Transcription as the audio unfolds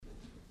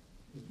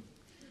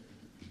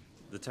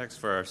The text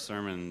for our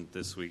sermon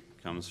this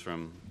week comes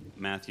from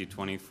Matthew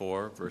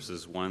 24,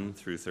 verses 1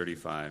 through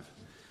 35.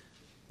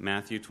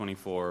 Matthew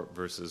 24,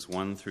 verses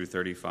 1 through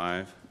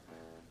 35,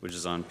 which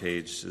is on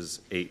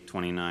pages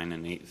 829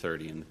 and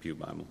 830 in the Pew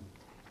Bible.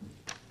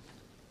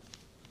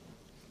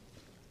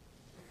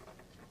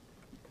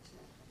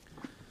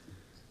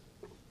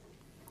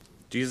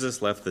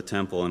 Jesus left the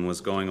temple and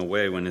was going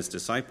away when his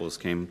disciples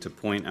came to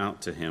point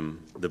out to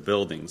him the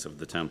buildings of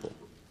the temple.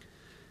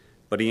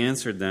 But he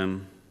answered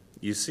them,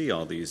 "You see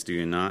all these, do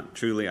you not?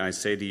 Truly I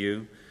say to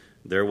you,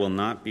 there will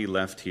not be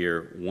left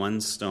here one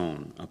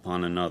stone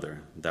upon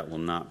another that will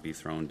not be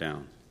thrown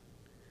down."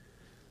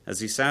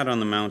 As he sat on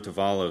the Mount of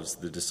Olives,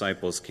 the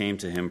disciples came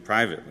to him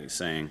privately,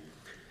 saying,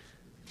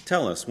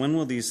 "Tell us, when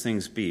will these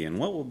things be, and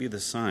what will be the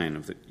sign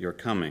of your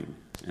coming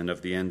and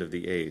of the end of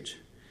the age?"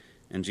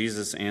 And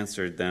Jesus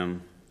answered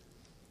them,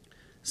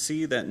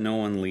 "See that no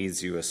one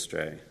leads you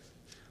astray.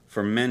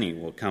 For many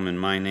will come in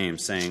my name,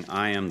 saying,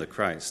 'I am the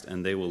Christ,'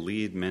 and they will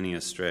lead many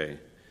astray.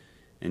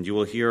 And you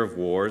will hear of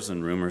wars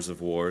and rumors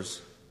of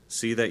wars.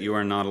 See that you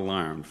are not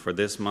alarmed, for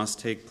this must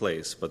take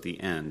place, but the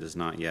end is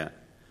not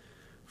yet.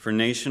 For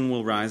nation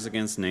will rise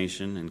against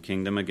nation, and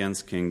kingdom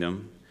against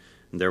kingdom,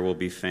 and there will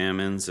be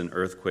famines and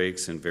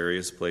earthquakes in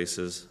various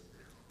places.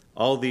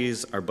 All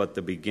these are but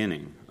the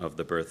beginning of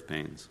the birth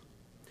pains.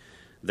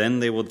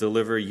 Then they will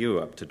deliver you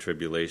up to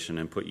tribulation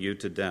and put you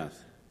to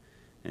death,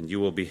 and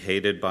you will be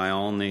hated by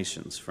all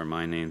nations for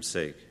my name's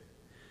sake.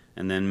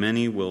 And then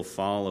many will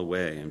fall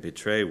away and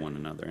betray one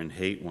another and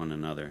hate one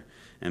another,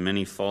 and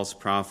many false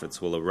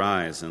prophets will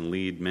arise and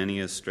lead many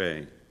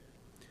astray.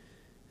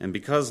 And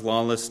because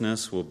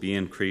lawlessness will be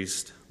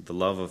increased, the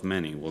love of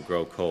many will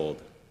grow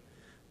cold.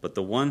 But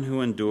the one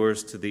who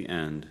endures to the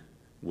end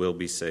will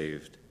be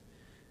saved.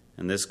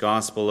 And this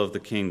gospel of the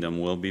kingdom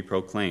will be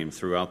proclaimed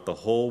throughout the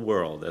whole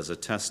world as a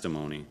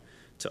testimony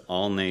to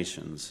all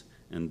nations,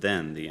 and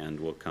then the end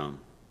will come.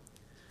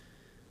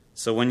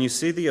 So when you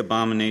see the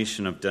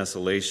abomination of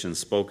desolation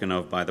spoken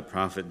of by the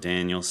prophet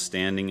Daniel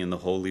standing in the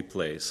holy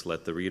place,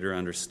 let the reader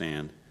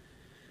understand.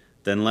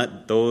 Then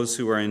let those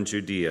who are in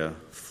Judea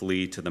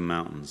flee to the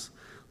mountains.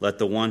 Let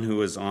the one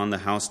who is on the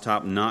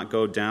housetop not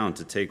go down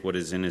to take what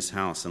is in his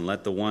house, and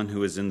let the one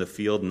who is in the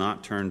field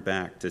not turn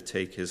back to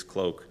take his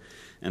cloak.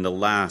 And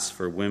alas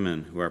for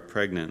women who are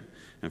pregnant,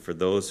 and for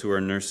those who are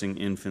nursing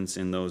infants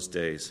in those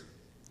days.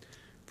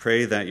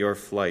 Pray that your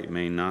flight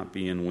may not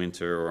be in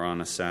winter or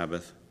on a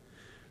Sabbath,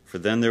 for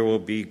then there will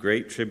be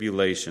great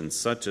tribulation,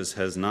 such as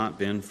has not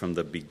been from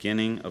the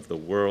beginning of the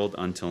world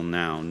until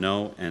now,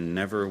 no, and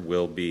never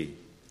will be.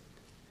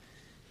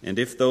 And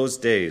if those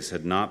days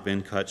had not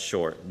been cut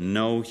short,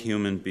 no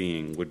human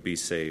being would be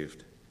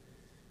saved.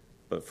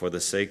 But for the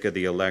sake of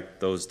the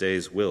elect, those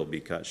days will be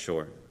cut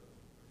short.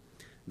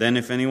 Then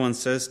if anyone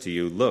says to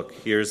you, 'Look,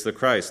 here's the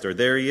Christ,' or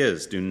 'There he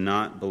is,' do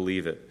not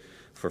believe it.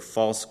 For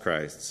false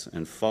Christs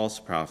and false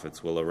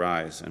prophets will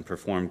arise and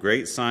perform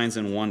great signs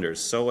and wonders,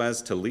 so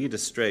as to lead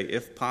astray,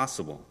 if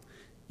possible,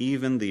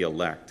 even the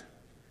elect.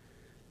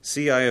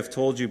 See, I have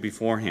told you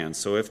beforehand.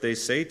 So if they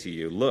say to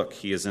you, 'Look,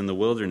 he is in the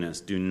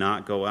wilderness,' do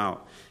not go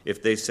out.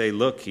 If they say,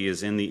 'Look, he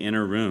is in the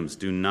inner rooms,'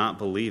 do not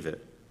believe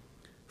it.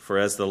 For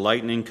as the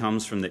lightning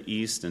comes from the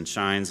east and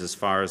shines as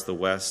far as the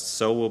west,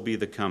 so will be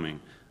the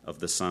coming of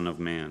the Son of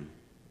Man.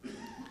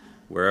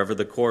 Wherever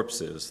the corpse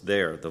is,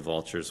 there the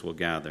vultures will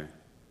gather.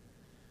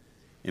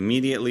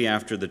 Immediately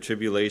after the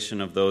tribulation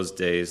of those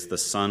days, the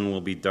sun will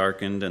be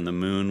darkened, and the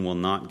moon will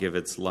not give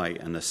its light,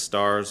 and the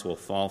stars will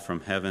fall from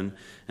heaven,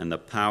 and the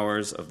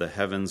powers of the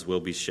heavens will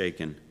be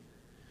shaken.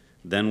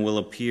 Then will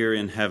appear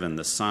in heaven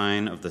the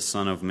sign of the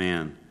Son of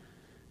Man,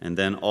 and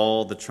then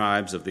all the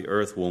tribes of the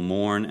earth will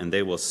mourn, and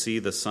they will see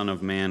the Son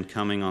of Man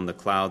coming on the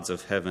clouds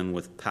of heaven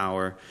with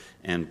power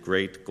and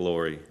great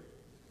glory.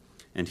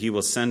 And he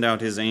will send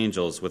out his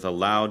angels with a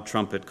loud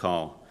trumpet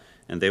call,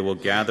 and they will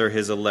gather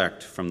his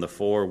elect from the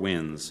four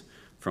winds,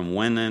 from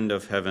one end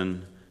of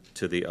heaven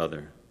to the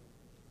other.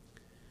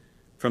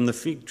 From the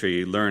fig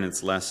tree learn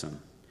its lesson.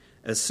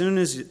 As soon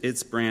as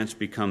its branch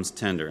becomes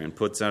tender and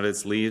puts out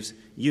its leaves,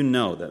 you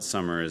know that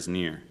summer is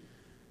near.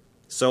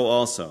 So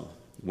also,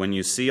 when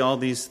you see all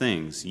these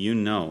things, you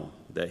know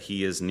that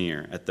he is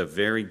near, at the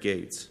very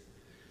gates.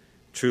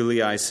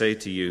 Truly I say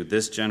to you,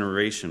 this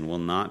generation will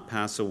not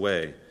pass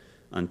away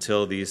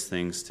until these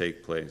things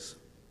take place.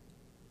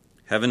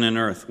 Heaven and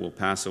earth will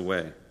pass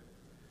away,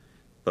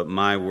 but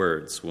my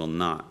words will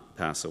not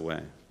pass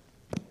away.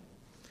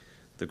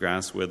 The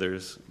grass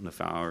withers and the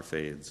flower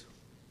fades.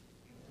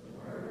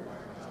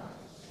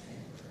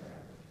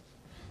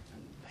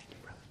 Thank you,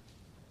 brother.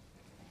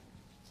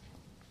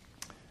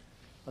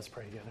 Let's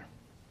pray together.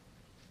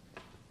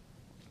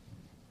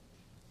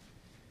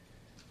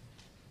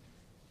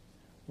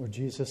 Lord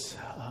Jesus,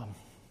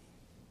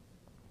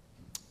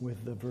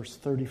 with the verse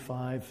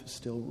 35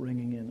 still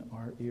ringing in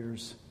our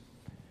ears,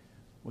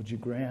 would you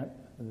grant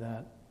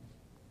that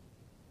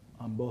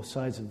on both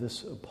sides of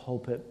this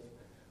pulpit,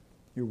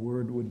 your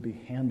word would be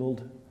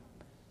handled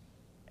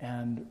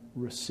and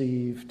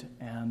received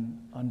and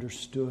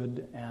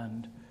understood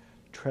and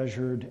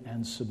treasured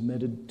and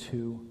submitted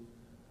to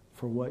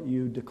for what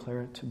you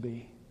declare it to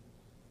be.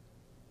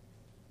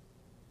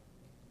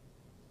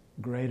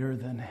 Greater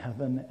than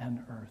heaven and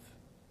earth.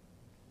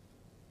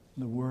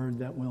 The word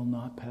that will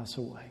not pass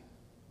away.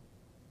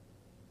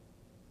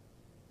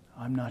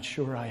 I'm not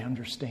sure I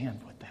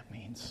understand what that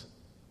means.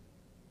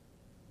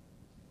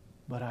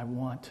 But I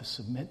want to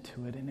submit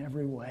to it in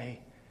every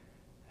way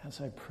as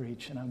I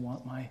preach. And I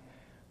want my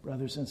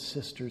brothers and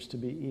sisters to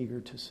be eager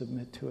to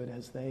submit to it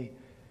as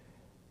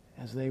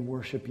they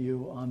worship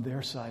you on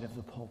their side of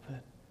the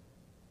pulpit.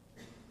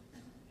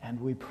 And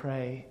we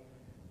pray,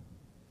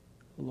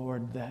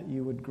 Lord, that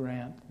you would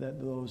grant that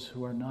those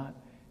who are not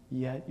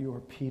yet your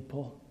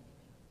people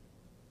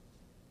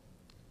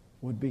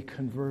would be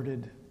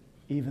converted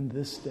even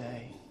this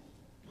day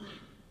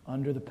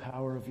under the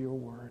power of your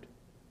word,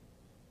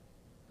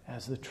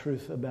 as the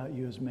truth about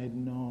you is made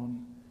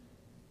known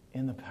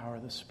in the power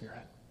of the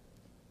Spirit.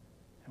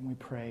 And we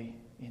pray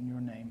in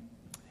your name.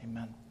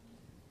 Amen.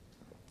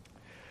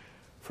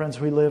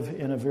 Friends, we live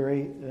in a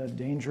very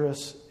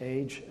dangerous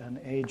age, an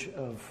age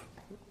of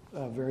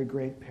very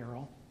great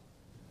peril.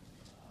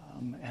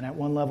 And at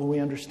one level we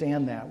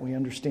understand that. We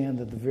understand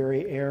that the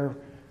very air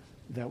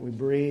that we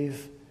breathe,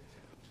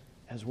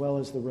 as well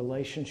as the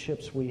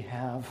relationships we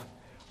have,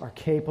 are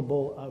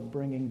capable of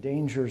bringing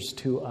dangers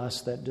to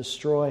us that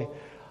destroy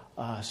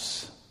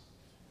us.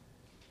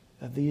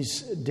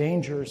 These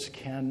dangers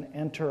can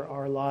enter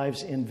our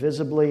lives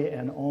invisibly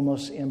and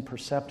almost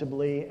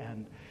imperceptibly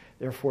and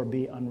therefore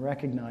be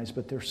unrecognized.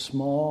 But their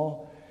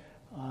small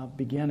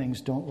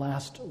beginnings don't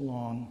last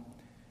long.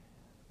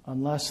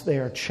 Unless they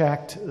are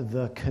checked,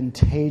 the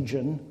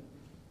contagion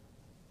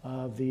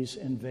of these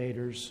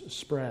invaders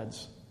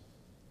spreads.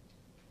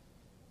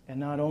 And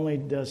not only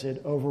does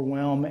it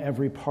overwhelm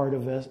every part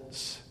of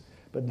us,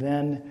 but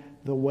then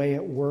the way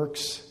it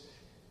works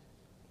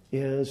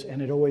is,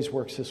 and it always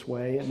works this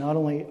way, it not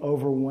only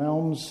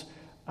overwhelms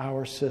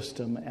our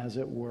system, as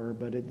it were,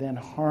 but it then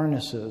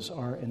harnesses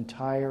our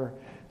entire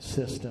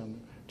system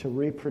to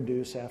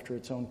reproduce after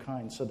its own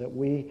kind, so that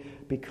we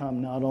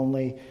become not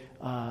only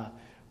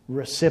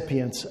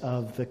recipients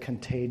of the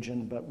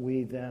contagion, but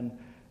we then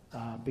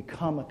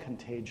become a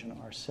contagion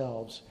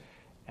ourselves,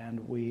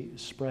 and we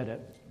spread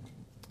it.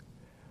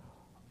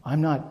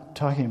 I'm not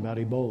talking about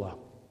Ebola.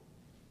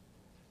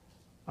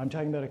 I'm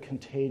talking about a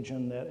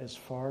contagion that is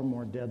far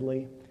more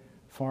deadly,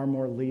 far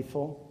more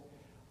lethal.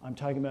 I'm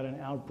talking about an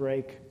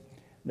outbreak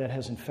that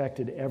has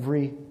infected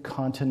every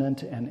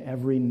continent and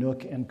every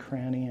nook and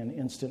cranny and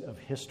instant of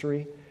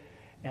history,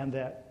 and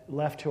that,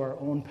 left to our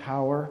own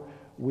power,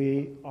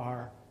 we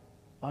are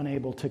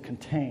unable to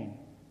contain.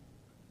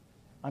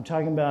 I'm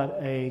talking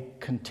about a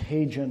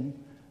contagion,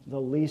 the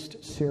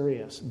least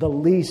serious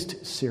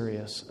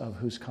of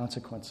whose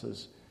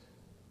consequences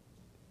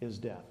is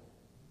death.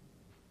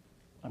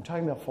 I'm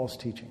talking about false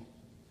teaching.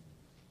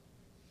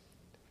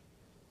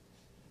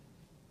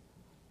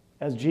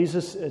 As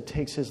Jesus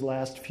takes his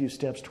last few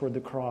steps toward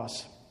the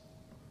cross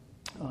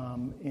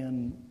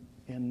in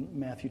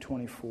Matthew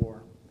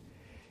 24,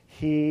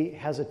 he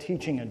has a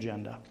teaching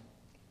agenda,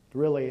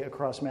 really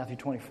across Matthew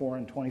 24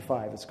 and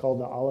 25. It's called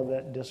the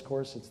Olivet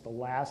Discourse. It's the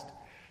last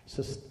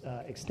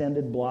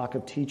extended block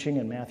of teaching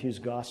in Matthew's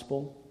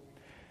gospel.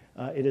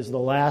 It is the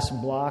last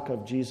block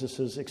of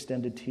Jesus'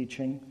 extended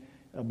teaching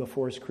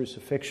before his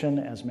crucifixion,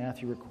 as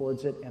Matthew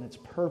records it, and its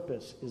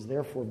purpose is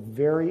therefore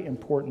very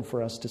important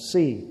for us to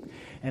see.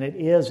 And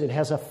it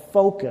has a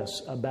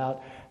focus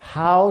about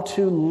how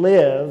to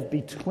live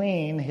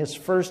between his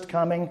first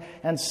coming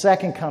and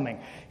second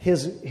coming.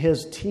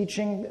 His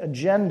teaching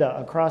agenda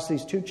across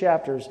these two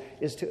chapters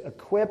is to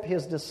equip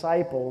his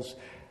disciples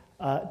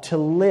to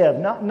live,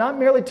 not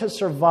merely to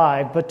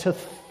survive, but to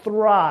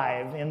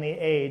thrive in the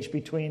age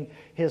between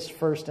his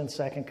first and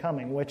second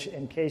coming, which,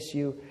 in case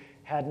you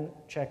hadn't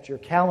checked your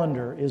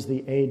calendar, is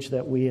the age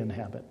that we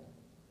inhabit.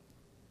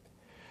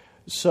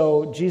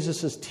 So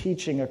Jesus'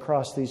 teaching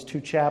across these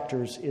two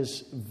chapters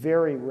is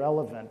very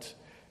relevant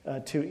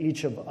to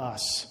each of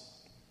us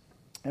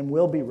and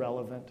will be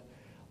relevant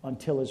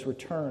until his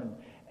return.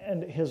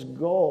 And his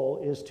goal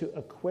is to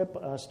equip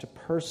us to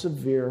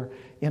persevere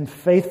in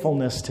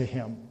faithfulness to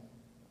him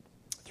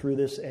through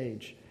this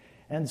age.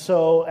 And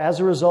so, as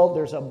a result,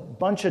 there's a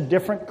bunch of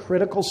different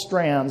critical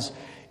strands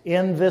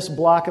in this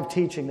block of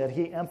teaching that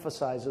he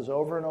emphasizes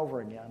over and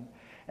over again.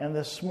 And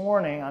this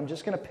morning, I'm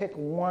just going to pick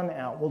one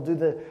out. We'll do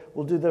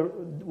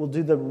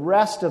the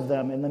rest of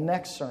them in the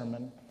next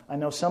sermon. I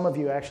know some of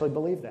you actually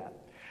believe that,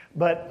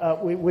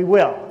 but we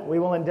will. We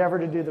will endeavor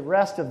to do the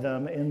rest of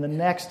them in the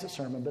next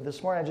sermon. But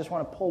this morning, I just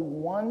want to pull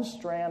one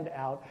strand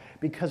out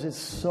because it's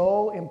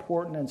so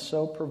important and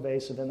so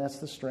pervasive, and that's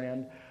the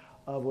strand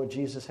of what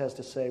Jesus has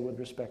to say with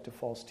respect to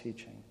false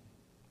teaching.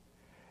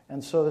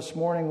 And so this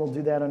morning we'll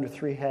do that under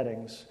three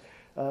headings.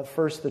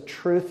 First, the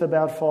truth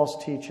about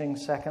false teaching.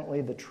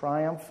 Secondly, the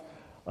triumph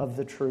of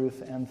the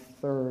truth. And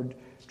third,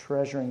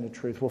 treasuring the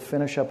truth. We'll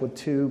finish up with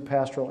two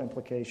pastoral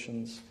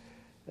implications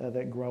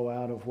that grow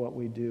out of what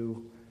we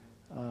do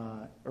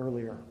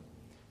earlier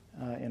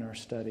in our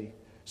study.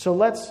 So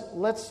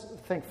let's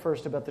think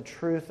first about the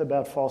truth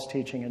about false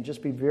teaching and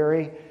just be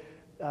very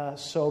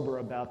sober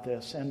about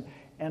this.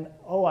 And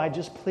I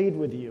just plead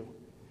with you,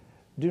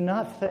 do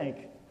not think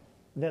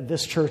that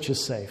this church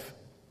is safe.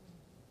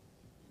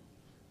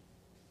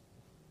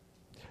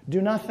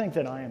 Do not think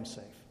that I am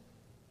safe.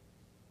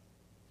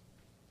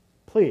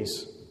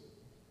 Please.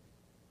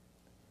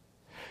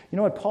 You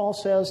know what Paul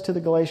says to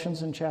the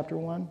Galatians in chapter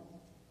 1?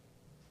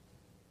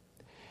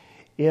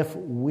 If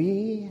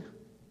we,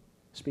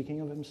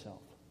 speaking of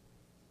himself,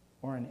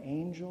 or an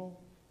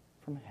angel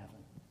from heaven,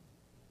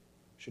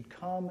 should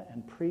come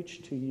and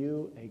preach to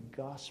you a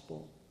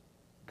gospel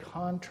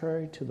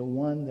contrary to the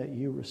one that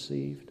you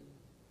received,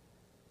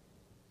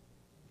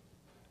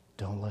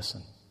 don't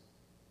listen.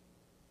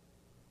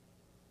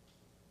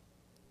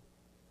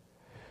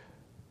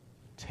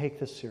 Take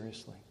this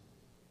seriously.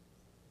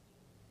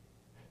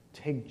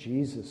 Take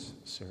Jesus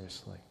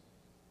seriously.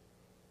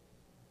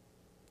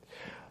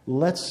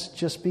 Let's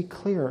just be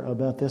clear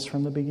about this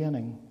from the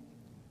beginning.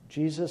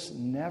 Jesus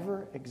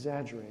never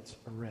exaggerates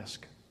a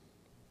risk.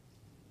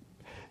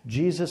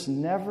 Jesus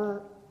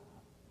never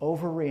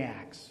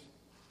overreacts.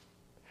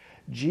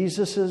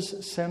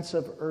 Jesus' sense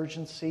of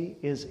urgency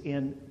is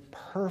in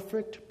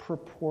perfect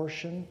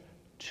proportion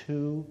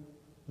to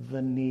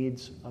the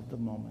needs of the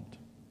moment.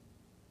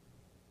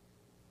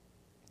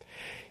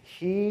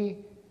 He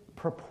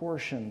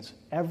proportions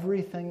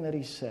everything that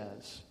he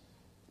says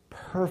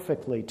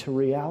perfectly to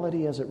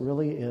reality as it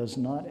really is,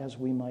 not as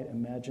we might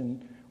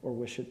imagine or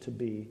wish it to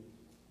be.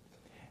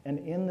 And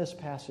in this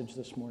passage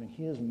this morning,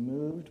 he is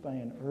moved by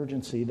an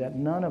urgency that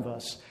none of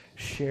us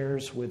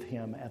shares with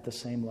him at the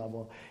same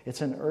level.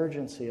 It's an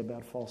urgency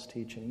about false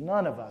teaching.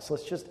 None of us,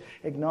 let's just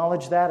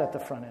acknowledge that at the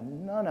front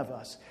end, none of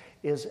us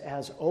is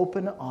as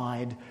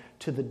open-eyed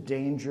to the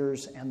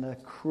dangers and the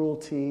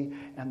cruelty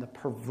and the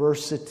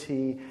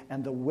perversity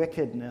and the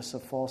wickedness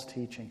of false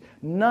teaching.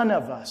 None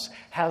of us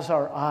has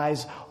our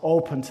eyes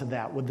open to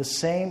that with the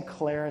same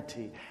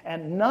clarity.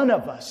 And none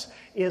of us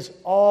is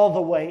all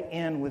the way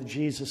in with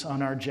Jesus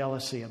on our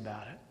jealousy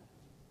about it.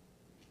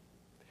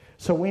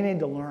 So we need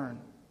to learn,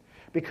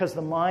 because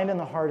the mind and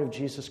the heart of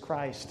Jesus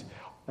Christ,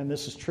 and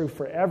this is true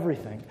for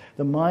everything,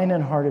 the mind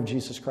and heart of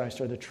Jesus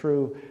Christ are the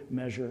true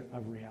measure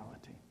of reality.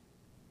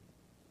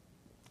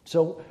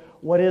 So,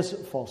 what is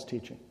false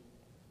teaching?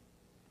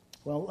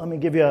 Well, let me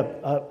give you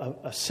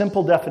a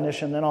simple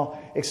definition, then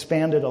I'll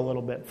expand it a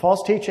little bit.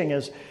 False teaching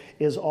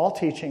is all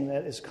teaching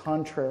that is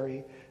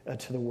contrary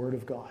to the Word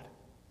of God.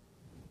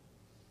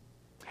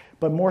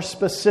 But more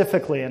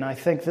specifically, and I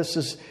think this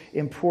is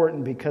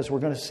important because we're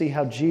going to see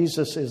how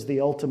Jesus is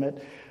the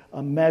ultimate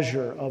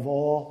measure of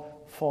all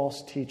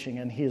false teaching,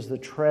 and he is the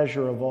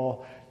treasure of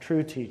all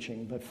true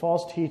teaching. But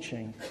false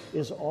teaching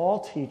is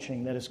all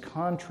teaching that is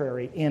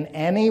contrary in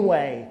any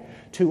way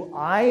to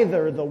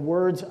either the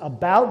words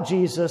about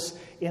Jesus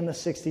in the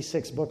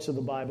 66 books of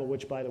the Bible,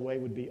 which, by the way,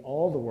 would be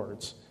all the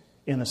words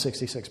in the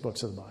 66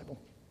 books of the Bible,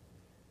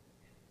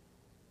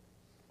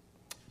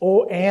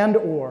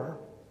 or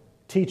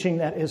teaching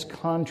that is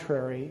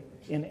contrary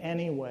in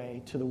any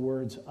way to the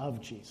words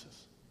of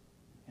Jesus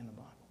in the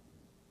Bible.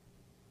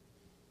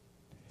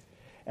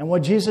 And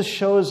what Jesus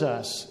shows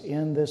us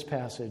in this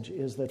passage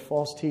is that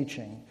false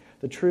teaching,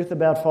 the truth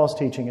about false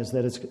teaching is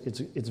that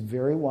it's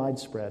very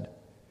widespread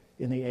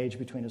in the age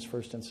between his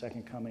first and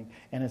second coming,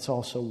 and it's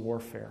also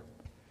warfare.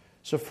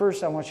 So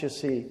first I want you to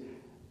see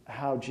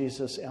how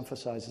Jesus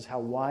emphasizes how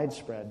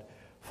widespread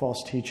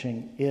false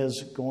teaching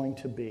is going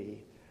to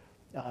be.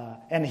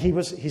 And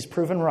he's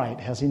proven right,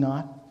 has he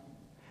not?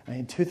 I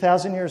mean,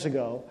 2,000 years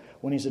ago,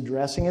 when he's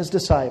addressing his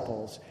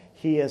disciples,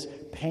 he is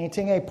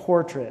painting a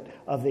portrait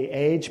of the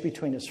age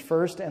between his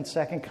first and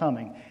second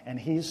coming. And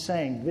he's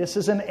saying this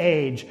is an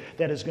age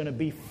that is going to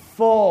be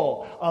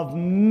full of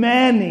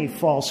many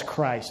false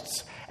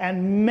Christs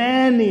and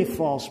many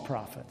false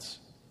prophets.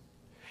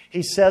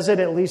 He says it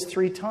at least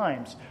 3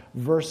 times.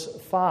 Verse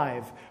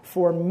 5,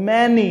 for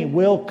many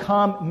will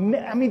come.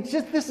 I mean,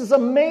 this is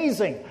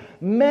amazing.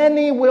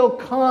 Many will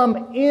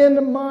come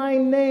in my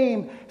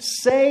name,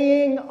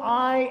 saying,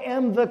 I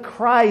am the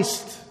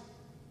Christ.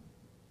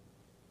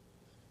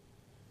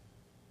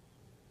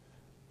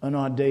 An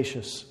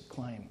audacious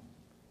claim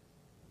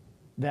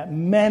that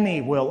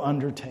many will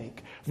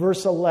undertake.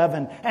 Verse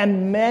 11,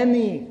 and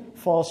many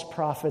false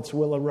prophets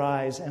will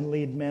arise and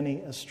lead many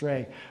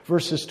astray.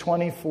 Verses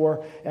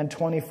 24 and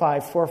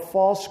 25, for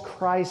false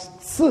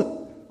Christs,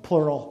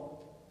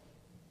 plural,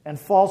 and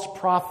false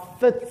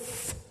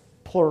prophets,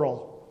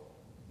 plural,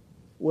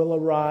 will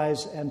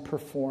arise and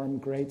perform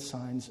great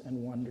signs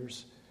and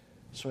wonders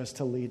so as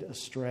to lead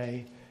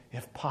astray,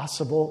 if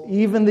possible,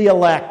 even the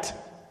elect.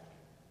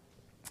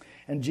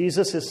 And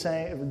Jesus is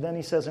saying, then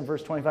he says in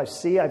verse 25,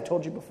 see, I've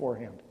told you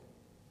beforehand.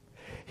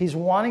 He's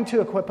wanting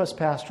to equip us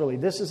pastorally.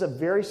 This is a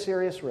very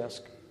serious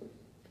risk.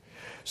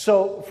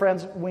 So,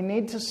 friends, we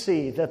need to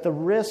see that the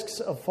risks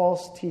of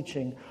false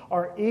teaching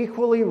are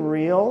equally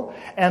real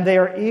and they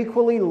are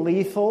equally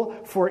lethal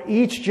for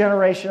each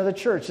generation of the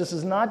church. This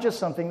is not just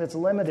something that's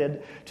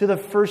limited to the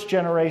first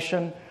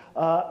generation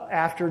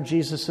after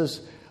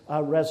Jesus'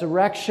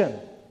 resurrection.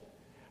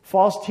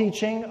 False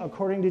teaching,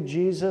 according to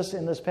Jesus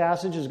in this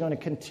passage, is going to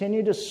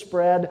continue to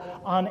spread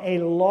on a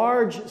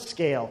large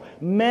scale.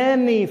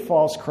 Many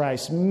false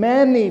Christs,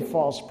 many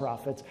false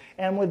prophets,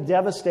 and with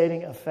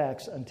devastating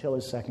effects until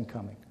his second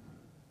coming.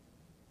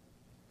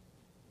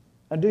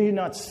 And do you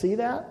not see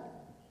that?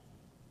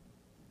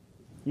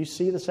 You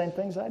see the same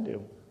things I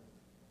do.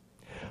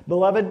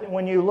 Beloved,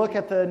 when you look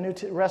at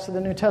the rest of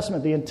the New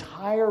Testament, the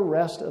entire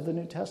rest of the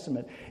New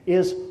Testament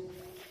is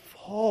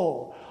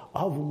full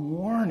of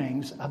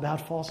warnings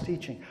about false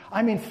teaching.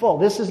 I mean, full.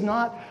 This is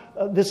not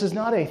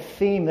a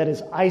theme that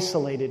is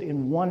isolated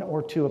in one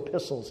or two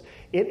epistles.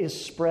 It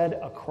is spread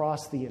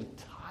across the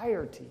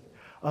entirety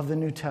of the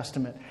New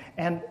Testament.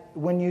 And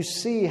when you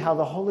see how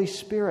the Holy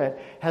Spirit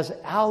has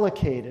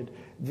allocated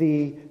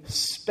the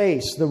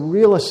space, the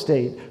real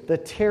estate, the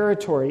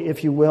territory,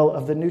 if you will,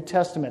 of the New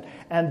Testament,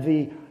 and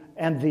the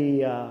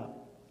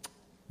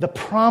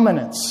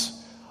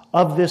prominence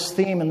of this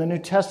theme in the New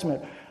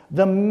Testament,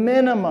 the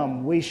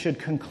minimum we should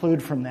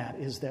conclude from that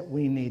is that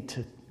we need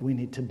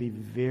to be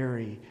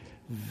very,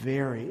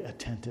 very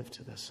attentive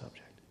to this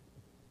subject.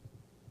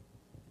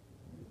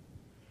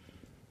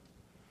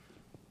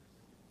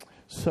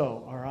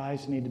 So our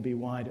eyes need to be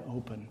wide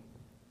open.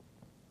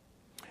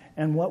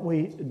 And what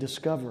we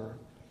discover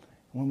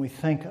when we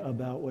think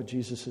about what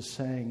Jesus is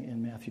saying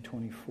in Matthew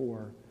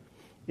 24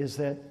 is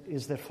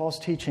that false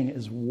teaching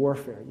is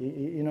warfare.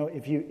 You know,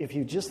 if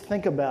you just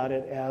think about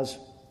it as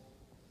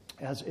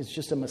it's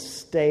just a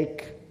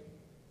mistake,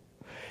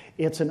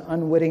 it's an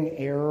unwitting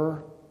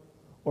error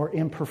or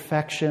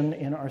imperfection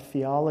in our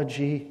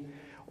theology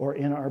or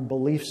in our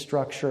belief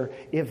structure,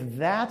 if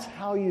that's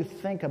how you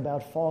think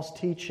about false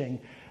teaching,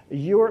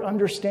 your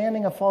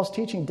understanding of false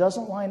teaching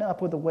doesn't line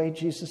up with the way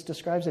Jesus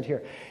describes it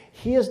here.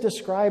 He is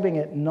describing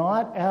it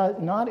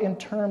not in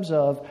terms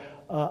of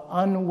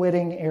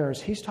unwitting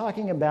errors. He's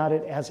talking about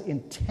it as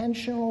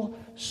intentional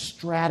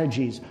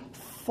strategies.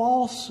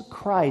 False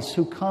Christs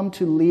who come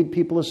to lead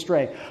people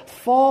astray.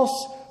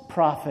 False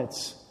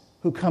prophets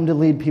who come to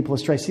lead people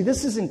astray. See,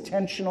 this is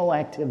intentional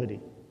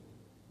activity.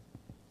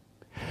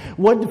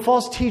 What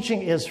false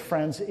teaching is,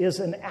 friends, is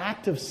an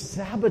act of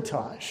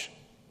sabotage.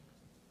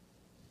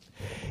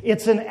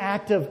 It's an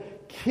act of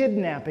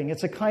kidnapping.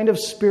 It's a kind of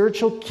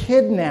spiritual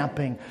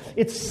kidnapping.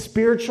 It's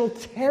spiritual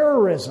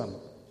terrorism.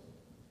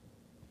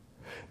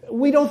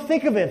 We don't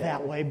think of it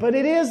that way, but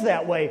it is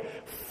that way.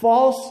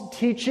 False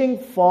teaching,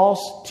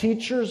 false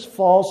teachers,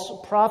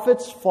 false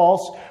prophets,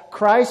 false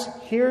Christ.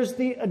 Here's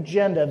the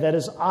agenda that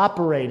is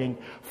operating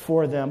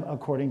for them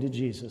according to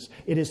Jesus.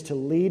 It is to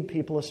lead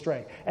people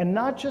astray. And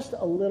not just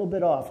a little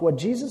bit off. What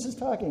Jesus is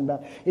talking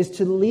about is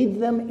to lead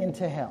them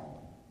into hell.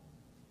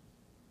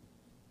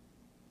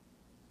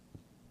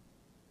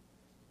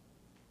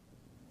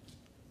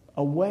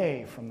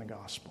 Away from the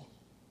gospel.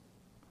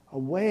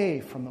 Away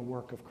from the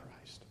work of Christ.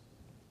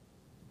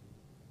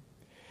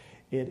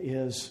 It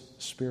is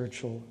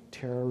spiritual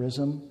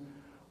terrorism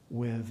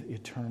with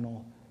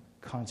eternal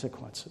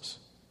consequences.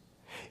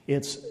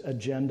 Its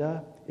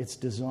agenda, its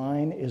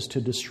design is to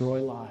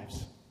destroy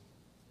lives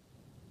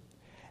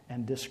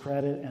and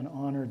discredit and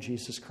honor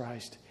Jesus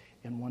Christ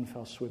in one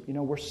fell swoop. You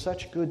know, we're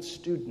such good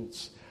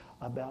students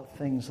about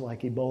things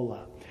like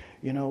Ebola.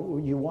 You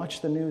know, you watch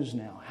the news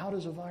now. How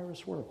does a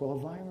virus work? Well, a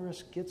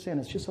virus gets in.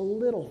 It's just a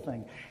little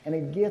thing. And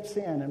it gets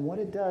in. And what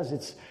it does,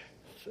 it's,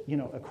 you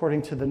know,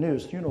 according to the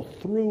news, you know,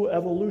 through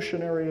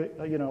evolutionary,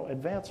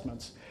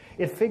 advancements,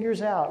 it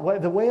figures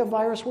out, the way a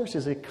virus works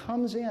is it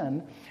comes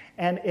in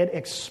and it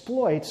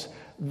exploits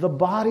the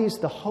body's,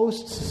 the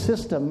host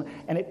system,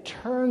 and it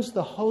turns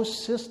the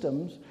host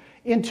systems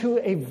into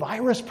a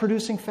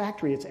virus-producing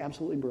factory. It's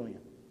absolutely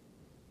brilliant.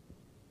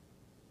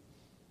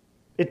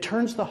 It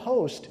turns the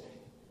host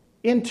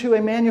into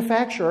a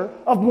manufacturer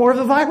of more of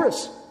the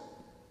virus.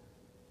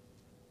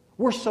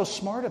 We're so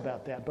smart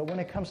about that, but when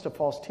it comes to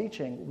false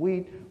teaching,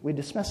 we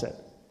dismiss it.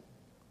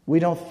 We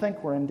don't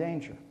think we're in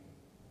danger.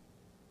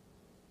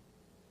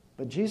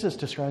 But Jesus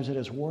describes it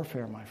as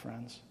warfare, my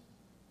friends.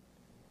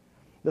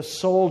 The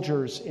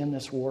soldiers in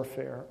this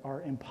warfare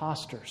are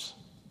imposters.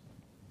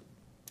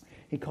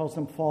 He calls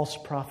them false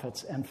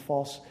prophets and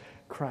false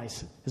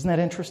Christs. Isn't that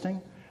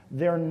interesting?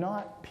 They're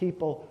not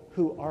people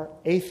who are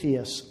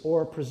atheists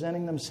or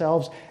presenting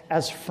themselves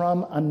as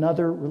from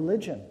another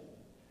religion.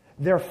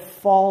 They're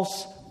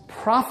false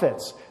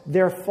prophets.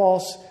 They're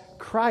false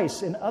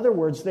Christs. In other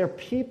words, they're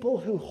people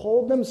who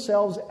hold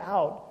themselves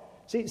out.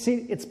 See,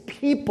 it's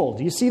people.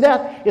 Do you see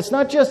that? It's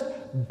not just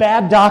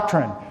bad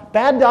doctrine.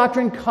 Bad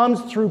doctrine comes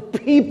through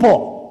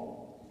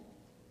people.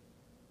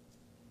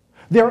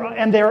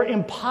 They're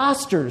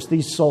imposters,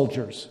 these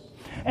soldiers.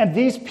 And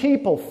these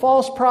people,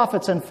 false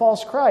prophets and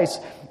false Christs,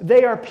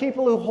 they are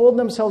people who hold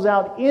themselves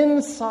out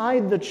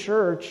inside the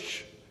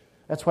church.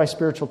 That's why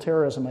spiritual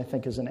terrorism, I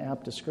think, is an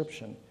apt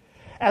description.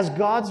 As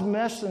God's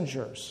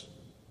messengers.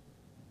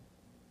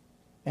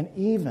 And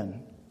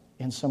even,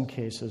 in some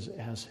cases,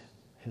 as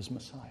His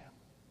Messiah.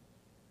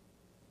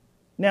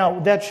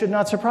 Now, that should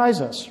not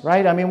surprise us,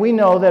 right? I mean, we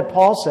know that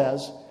Paul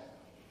says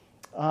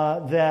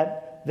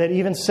that that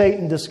even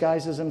Satan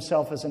disguises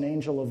himself as an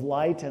angel of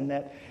light, and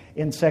that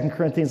in 2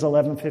 Corinthians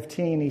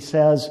 11:15 he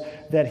says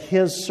that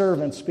his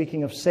servants,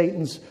 speaking of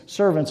Satan's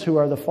servants who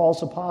are the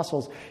false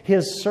apostles,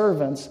 his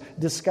servants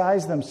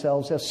disguise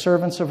themselves as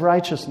servants of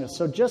righteousness.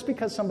 So just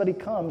because somebody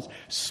comes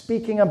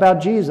speaking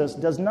about Jesus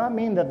does not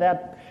mean that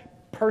that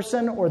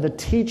person or the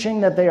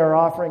teaching that they are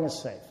offering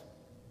is safe.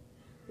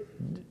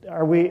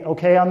 Are we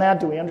okay on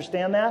that? Do we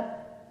understand that?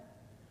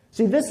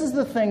 See, this is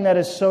the thing that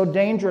is so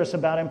dangerous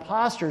about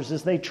imposters,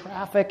 is they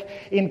traffic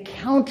in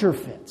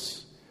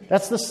counterfeits.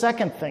 That's the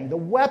second thing. The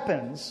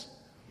weapons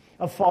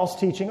of false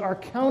teaching are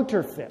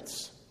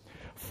counterfeits.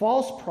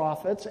 False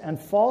prophets and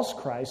false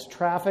Christs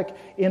traffic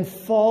in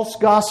false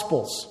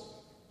gospels.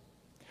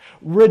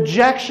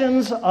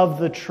 Rejections of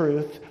the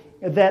truth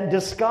that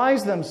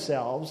disguise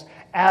themselves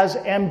as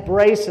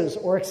embraces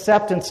or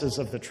acceptances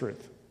of the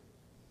truth.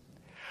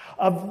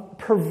 Of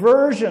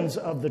perversions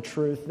of the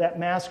truth that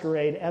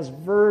masquerade as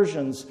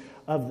versions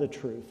of the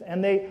truth.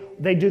 And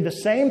they do the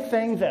same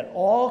thing that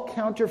all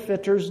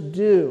counterfeiters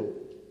do.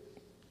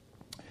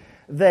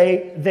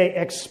 They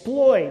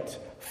exploit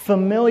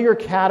familiar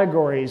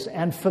categories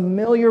and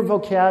familiar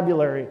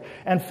vocabulary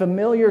and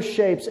familiar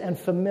shapes and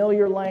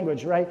familiar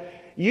language, right?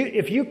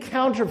 If you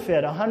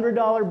counterfeit a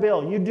 $100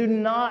 bill, you do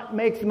not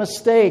make the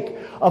mistake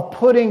of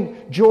putting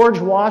George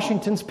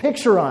Washington's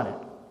picture on it.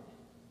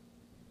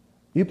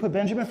 You put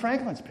Benjamin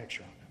Franklin's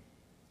picture on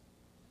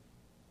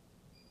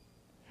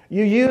it.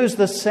 You use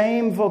the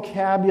same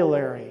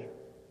vocabulary,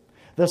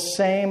 the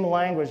same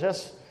language.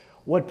 That's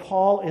what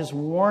Paul is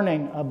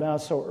warning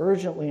about so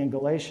urgently in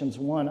Galatians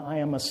 1. I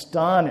am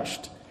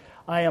astonished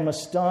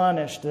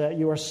that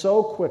you are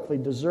so quickly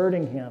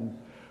deserting him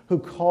who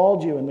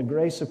called you in the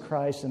grace of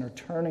Christ and are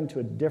turning to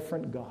a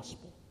different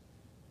gospel.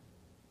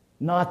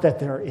 Not that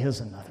there is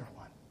another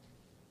one.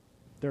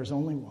 There's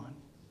only one.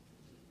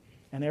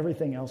 And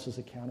everything else is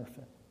a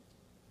counterfeit.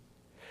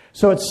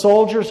 So its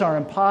soldiers are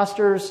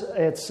imposters,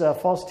 its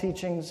false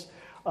teachings,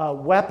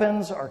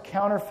 weapons are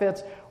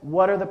counterfeits.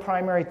 What are the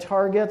primary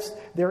targets?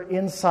 They're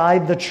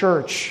inside the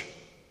church.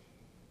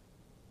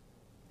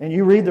 And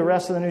you read the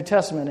rest of the New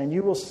Testament and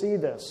you will see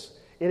this.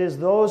 It is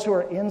those who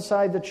are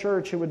inside the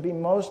church who would be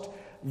most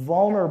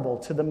vulnerable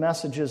to the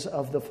messages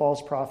of the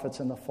false prophets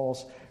and the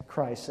false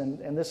Christ.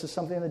 And this is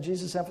something that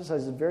Jesus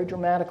emphasizes very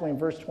dramatically in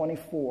verse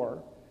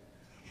 24.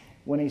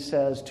 When he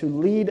says, to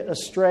lead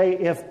astray,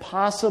 if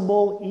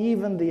possible,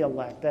 even the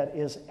elect. That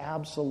is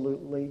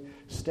absolutely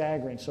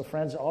staggering. So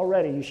friends,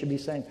 already you should be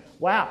saying,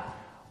 wow,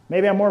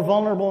 maybe I'm more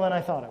vulnerable than I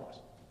thought I was.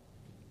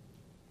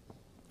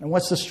 And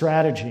what's the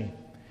strategy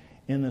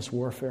in this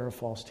warfare of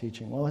false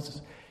teaching? Well,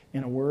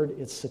 in a word,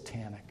 it's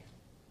satanic.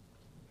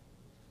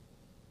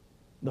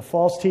 The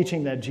false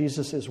teaching that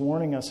Jesus is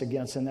warning us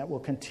against and that will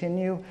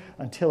continue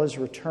until his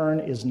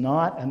return is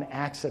not an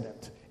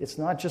accident. It's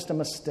not just a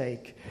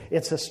mistake.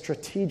 It's a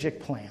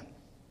strategic plan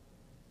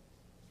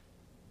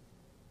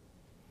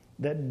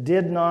that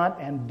did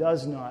not and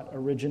does not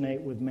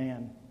originate with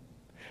man.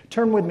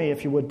 Turn with me,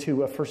 if you would,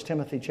 to 1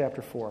 Timothy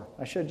chapter 4.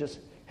 I should have just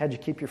had you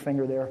keep your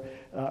finger there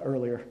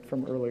earlier.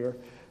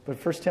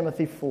 But 1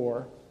 Timothy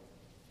 4.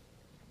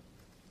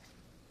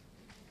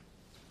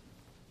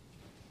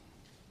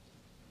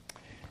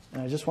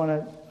 And I just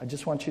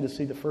want you to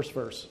see the first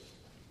verse.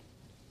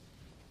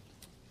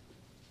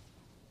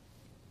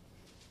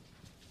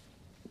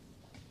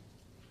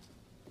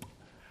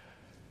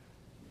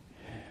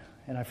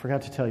 And I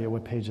forgot to tell you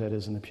what page that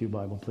is in the Pew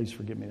Bible. Please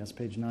forgive me. That's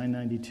page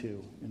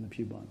 992 in the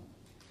Pew Bible.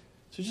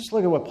 So just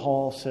look at what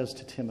Paul says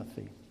to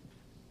Timothy.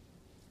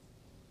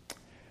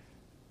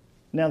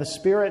 Now the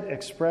Spirit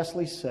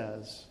expressly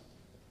says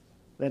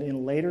that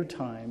in later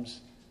times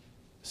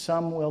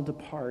some will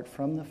depart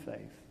from the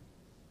faith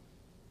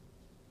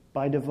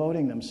by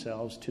devoting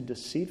themselves to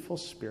deceitful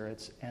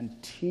spirits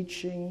and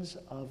teachings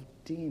of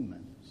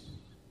demons.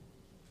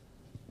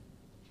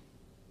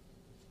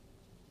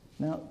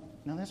 Now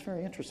that's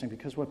very interesting,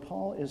 because what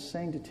Paul is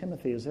saying to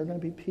Timothy is there are going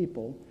to be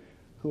people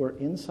who are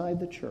inside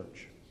the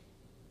church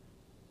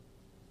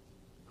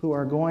who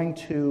are going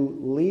to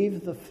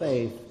leave the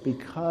faith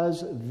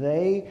because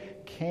they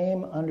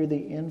came under the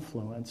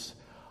influence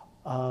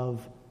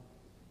of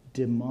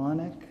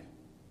demonic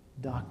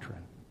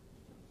doctrine.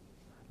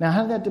 Now,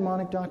 how did that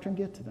demonic doctrine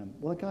get to them?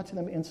 Well, it got to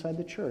them inside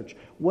the church.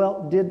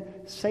 Well, did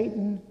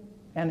Satan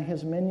and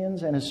his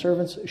minions and his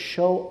servants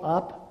show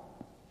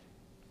up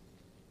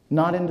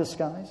not in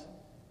disguise?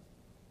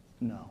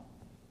 No.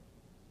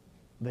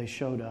 They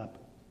showed up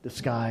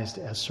disguised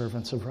as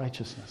servants of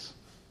righteousness.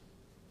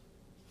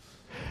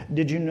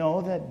 Did you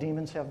know that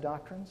demons have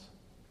doctrines?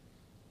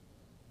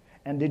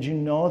 And did you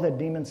know that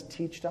demons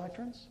teach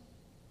doctrines?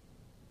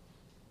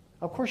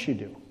 Of course you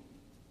do.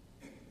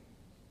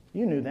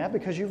 You knew that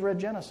because you've read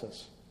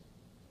Genesis.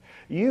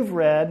 You've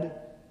read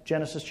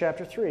Genesis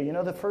chapter 3. You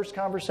know, the first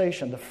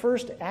conversation, the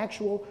first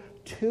actual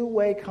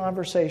two-way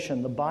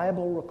conversation the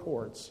Bible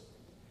records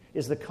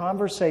is the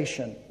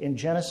conversation in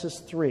Genesis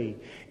 3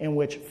 in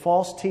which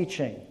false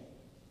teaching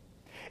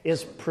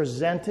is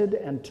presented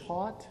and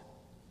taught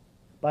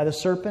by the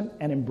serpent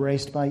and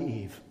embraced by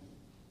Eve.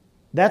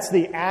 That's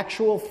the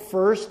actual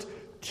first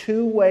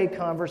two-way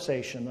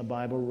conversation the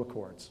Bible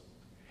records.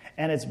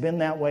 And it's been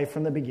that way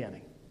from the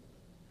beginning.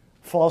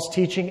 False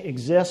teaching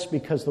exists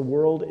because the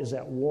world is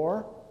at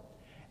war,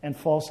 and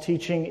false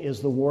teaching is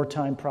the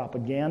wartime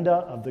propaganda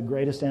of the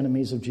greatest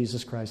enemies of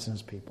Jesus Christ and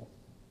His people.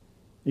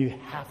 You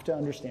have to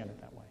understand it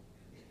that way.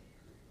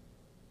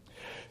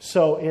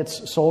 So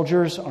its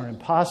soldiers are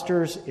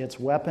imposters, its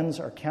weapons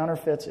are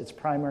counterfeits, its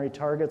primary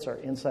targets are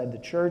inside the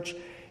church,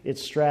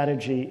 its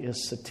strategy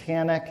is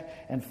satanic,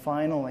 and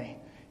finally,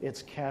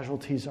 its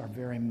casualties are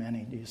very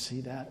many. Do you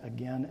see that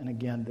again and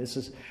again? This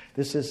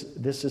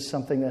is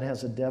something that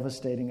has a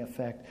devastating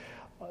effect.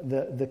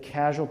 The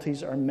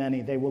casualties are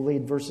many. They will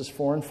lead verses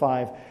 4 and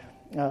 5,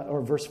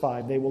 or verse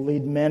 5. They will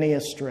lead many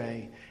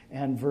astray,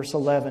 and verse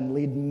 11,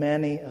 lead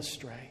many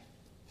astray.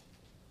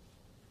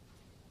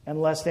 And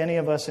lest any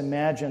of us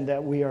imagine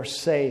that we are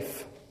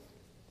safe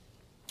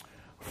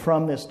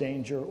from this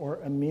danger or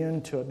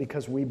immune to it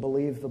because we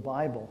believe the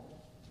Bible,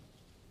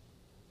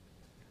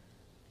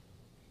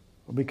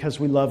 or because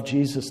we love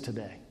Jesus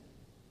today,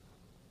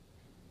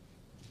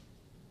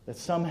 that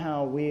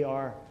somehow we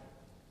are,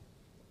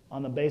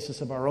 on the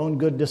basis of our own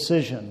good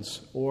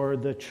decisions or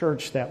the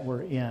church that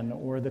we're in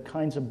or the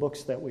kinds of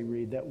books that we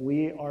read, that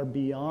we are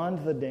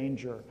beyond the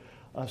danger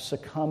of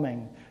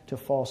succumbing to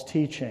false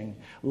teaching.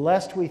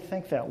 Lest we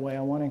think that way,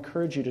 I want to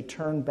encourage you to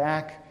turn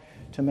back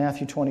to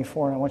Matthew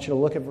 24, and I want you to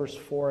look at verse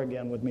 4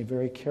 again with me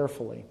very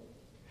carefully.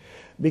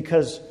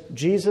 Because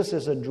Jesus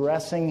is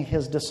addressing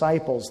His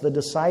disciples. The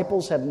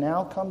disciples have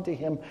now come to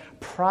Him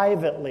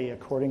privately,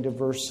 according to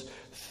verse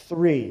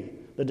 3.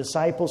 The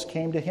disciples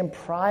came to Him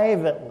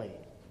privately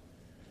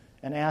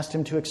and asked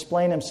Him to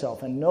explain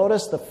Himself. And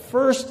notice the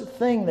first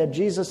thing that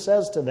Jesus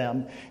says to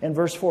them in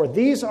verse 4.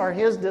 These are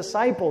His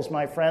disciples,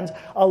 my friends,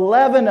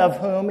 11 of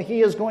whom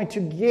He is going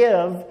to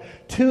give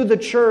to the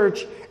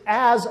church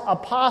as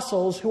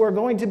apostles who are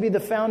going to be the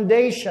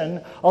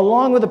foundation,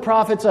 along with the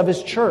prophets, of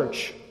His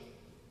church.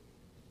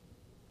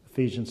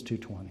 Ephesians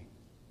 2:20.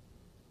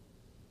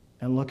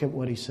 And look at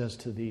what He says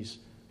to these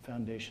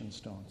foundation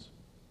stones.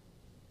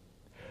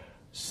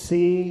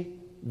 See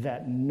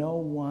that no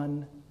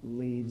one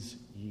leads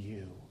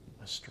you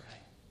astray.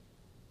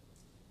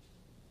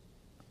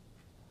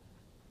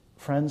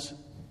 Friends,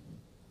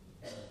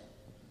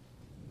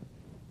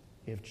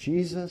 if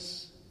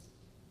Jesus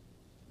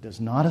does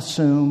not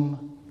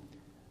assume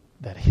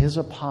that His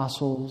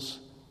apostles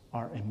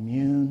are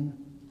immune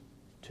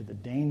to the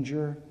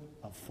danger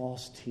of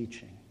false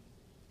teaching,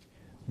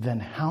 then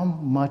how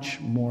much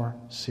more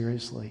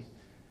seriously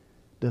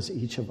does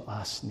each of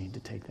us need to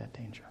take that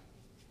danger?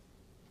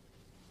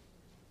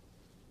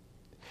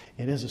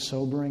 It is a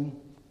sobering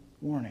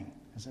warning,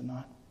 is it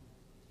not?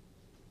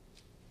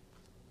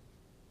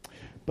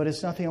 But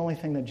it's not the only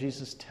thing that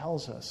Jesus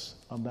tells us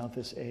about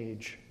this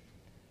age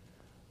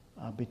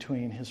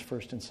between His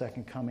first and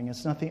second coming.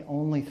 It's not the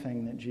only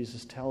thing that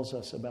Jesus tells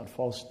us about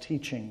false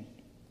teaching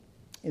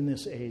in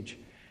this age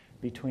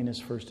between His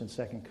first and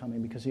second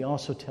coming, because He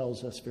also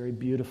tells us very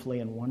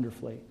beautifully and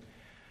wonderfully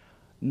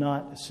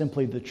not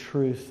simply the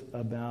truth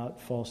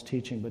about false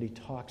teaching, but He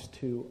talks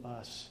to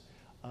us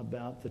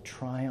about the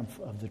triumph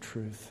of the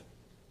truth.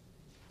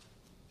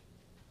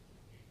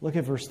 Look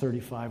at verse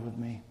 35 with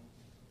me.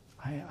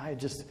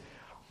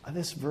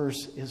 This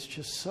verse is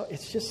just so,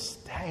 it's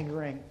just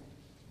staggering.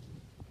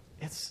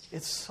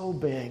 It's so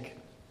big.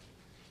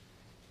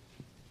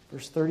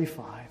 Verse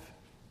 35.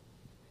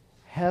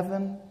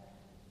 Heaven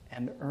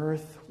and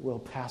earth will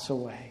pass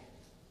away,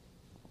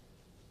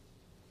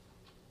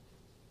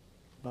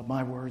 but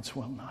my words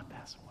will not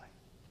pass away.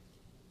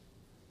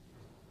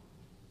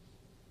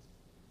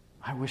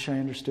 I wish I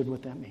understood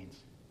what that means.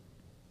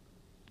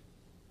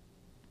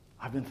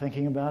 I've been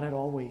thinking about it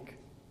all week.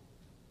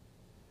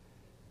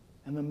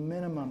 And the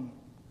minimum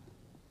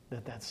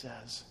that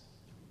says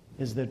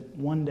is that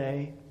one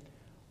day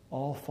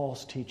all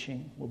false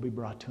teaching will be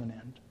brought to an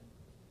end.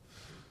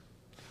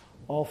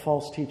 All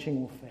false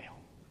teaching will fail.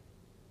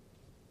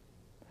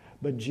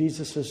 But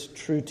Jesus'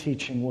 true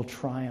teaching will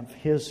triumph.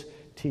 His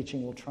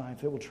teaching will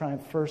triumph. It will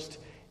triumph first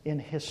in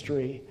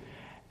history.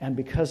 And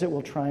because it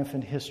will triumph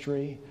in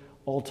history,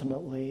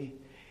 ultimately,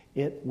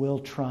 it will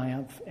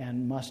triumph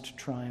and must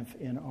triumph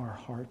in our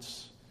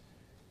hearts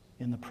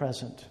in the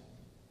present.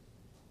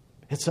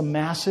 It's a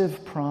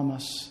massive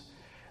promise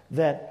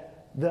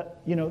that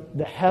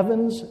the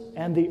heavens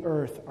and the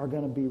earth are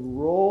going to be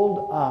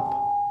rolled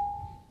up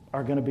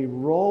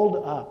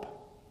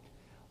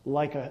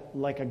like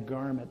a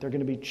garment. They're going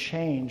to be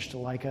changed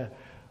like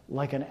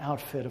an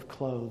outfit of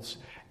clothes.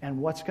 And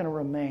what's going to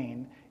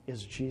remain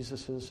is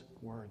Jesus'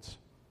 words.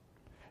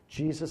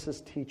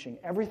 Jesus' teaching,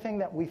 everything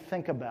that we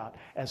think about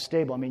as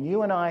stable. I mean,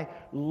 you and I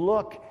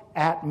look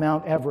at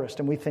Mount Everest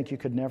and we think you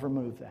could never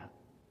move that.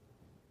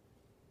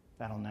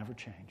 That'll never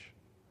change.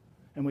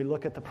 And we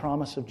look at the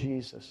promise of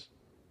Jesus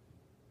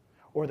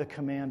or the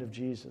command of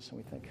Jesus and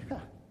we think,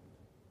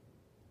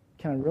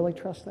 can I really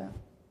trust that?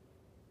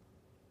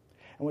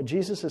 And what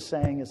Jesus is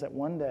saying is that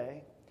one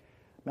day,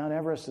 Mount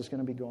Everest is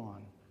going to be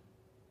gone.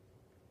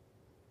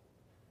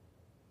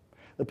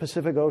 The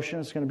Pacific Ocean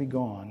is going to be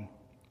gone.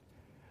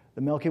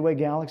 The Milky Way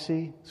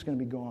galaxy is going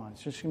to be gone.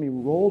 It's just going to be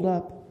rolled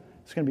up.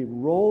 It's going to be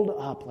rolled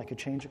up like a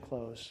change of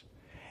clothes.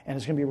 And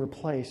it's going to be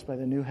replaced by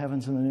the new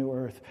heavens and the new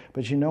earth.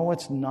 But you know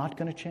what's not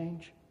going to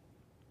change?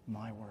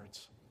 My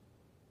words.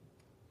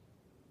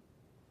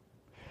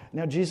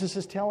 Now, Jesus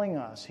is telling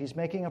us, he's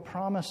making a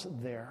promise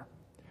there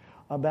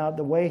about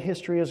the way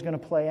history is going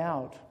to play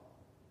out.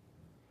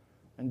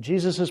 And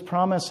Jesus is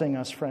promising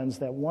us, friends,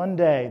 that one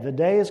day, the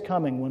day is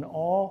coming when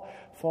all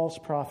false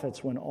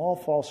prophets, when all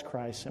false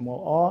Christs, and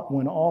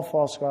when all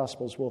false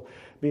gospels will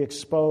be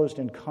exposed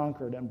and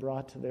conquered and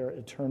brought to their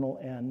eternal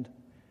end.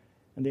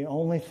 And the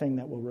only thing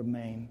that will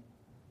remain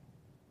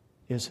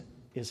is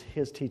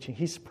his teaching.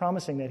 He's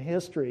promising that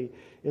history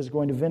is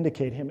going to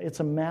vindicate him.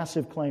 It's a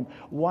massive claim.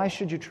 Why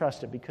should you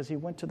trust it? Because he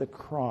went to the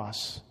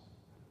cross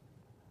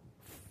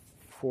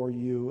for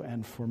you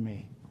and for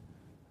me.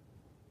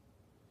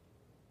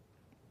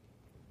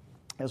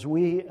 As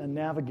we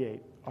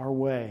navigate our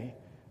way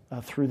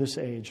through this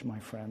age, my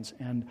friends,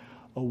 and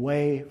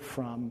away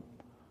from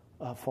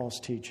false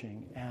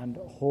teaching and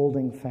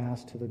holding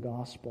fast to the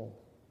gospel,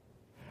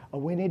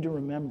 we need to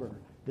remember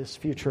this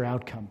future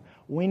outcome.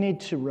 We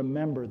need to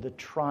remember the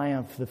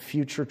triumph, the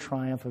future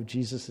triumph of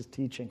Jesus'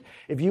 teaching.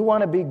 If you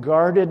want to be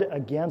guarded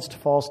against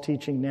false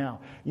teaching now,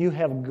 you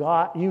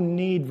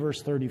need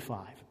verse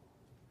 35.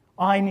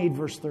 I need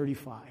verse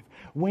 35.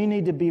 We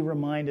need to be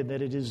reminded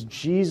that it is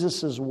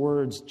Jesus'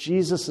 words,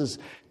 Jesus'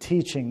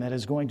 teaching that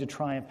is going to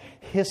triumph.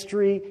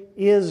 History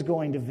is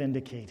going to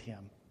vindicate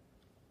him.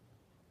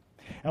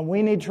 And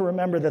we need to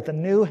remember that the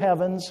new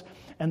heavens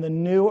and the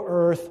new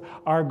earth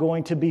are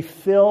going to be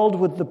filled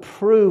with the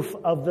proof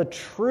of the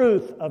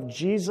truth of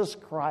Jesus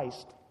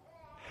Christ.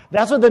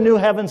 That's what the new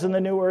heavens and the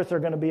new earth are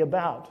going to be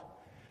about.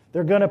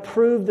 They're going to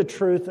prove the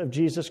truth of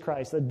Jesus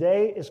Christ. The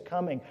day is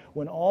coming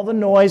when all the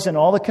noise and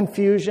all the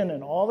confusion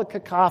and all the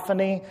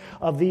cacophony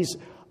of these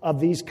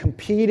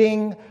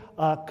competing,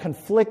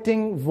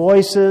 conflicting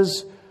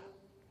voices,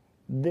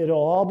 it'll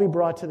all be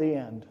brought to the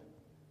end.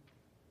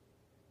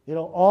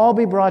 It'll all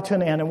be brought to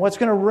an end. And what's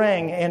going to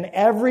ring in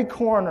every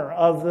corner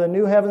of the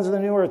new heavens and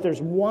the new earth,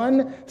 there's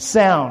one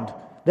sound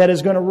that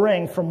is going to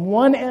ring from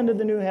one end of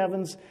the new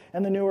heavens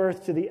and the new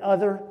earth to the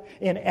other.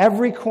 In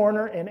every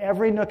corner, in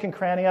every nook and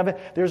cranny of it,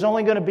 there's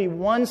only going to be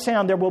one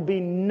sound. There will be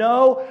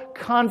no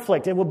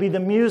conflict. It will be the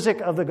music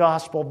of the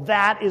gospel.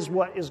 That is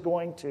what is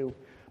going to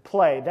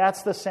play.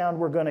 That's the sound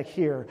we're going to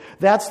hear.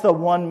 That's the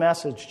one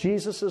message.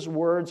 Jesus'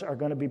 words are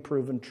going to be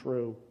proven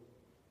true.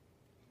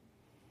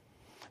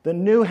 The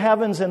new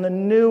heavens and the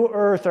new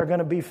earth are going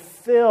to be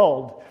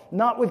filled,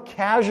 not with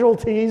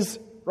casualties,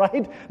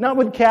 right? Not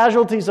with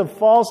casualties of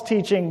false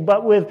teaching,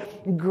 but with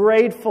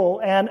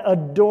grateful and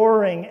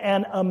adoring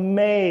and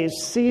amazed,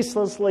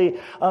 ceaselessly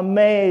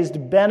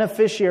amazed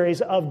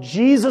beneficiaries of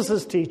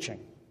Jesus' teaching.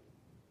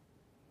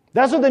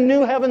 That's what the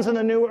new heavens and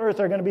the new earth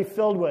are going to be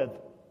filled with.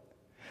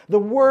 The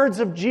words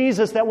of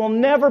Jesus that will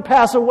never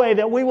pass away,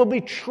 that we will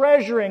be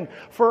treasuring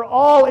for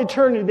all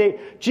eternity.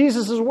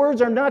 Jesus'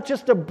 words are not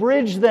just a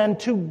bridge then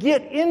to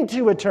get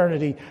into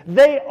eternity.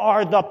 They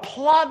are the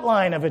plot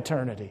line of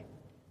eternity.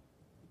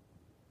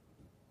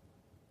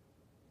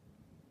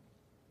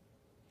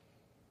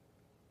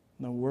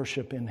 The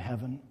worship in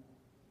heaven,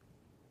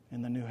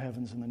 in the new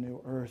heavens and the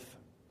new earth,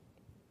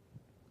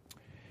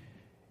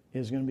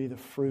 is going to be the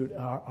fruit,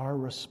 our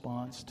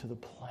response to the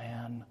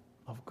plan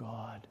of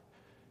God.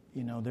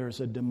 You know,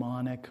 there's a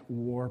demonic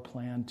war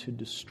plan to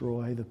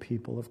destroy the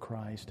people of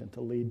Christ and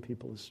to lead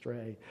people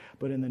astray.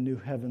 But in the new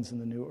heavens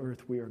and the new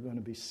earth, we are going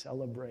to be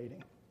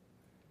celebrating.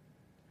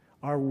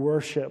 Our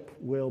worship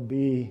will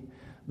be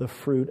the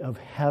fruit of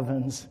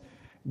heaven's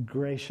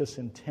gracious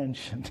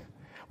intention.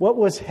 What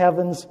was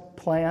heaven's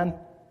plan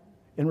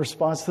in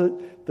response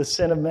to the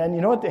sin of men?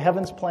 You know what the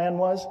heaven's plan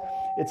was?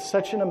 It's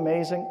such an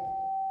amazing...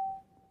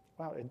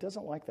 Wow, it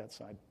doesn't like that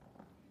side.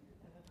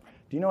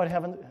 Do you know what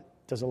heaven...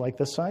 Does it like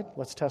this side?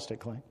 Let's test it,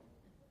 Clay.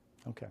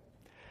 Okay.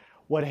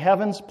 What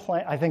heaven's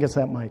plan... I think it's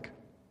that mic.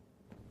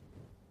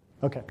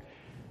 Okay.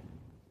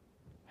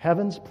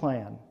 Heaven's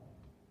plan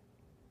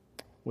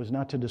was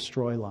not to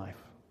destroy life.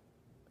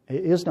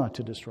 It is not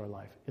to destroy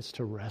life. It's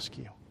to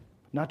rescue.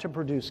 Not to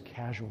produce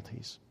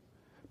casualties,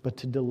 but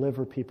to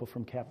deliver people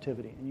from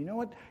captivity. And you know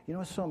what? You know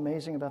what's so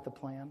amazing about the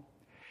plan?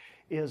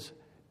 Is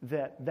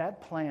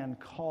that plan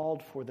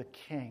called for the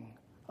King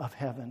of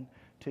heaven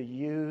to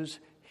use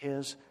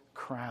his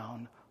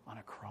crown on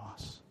a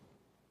cross.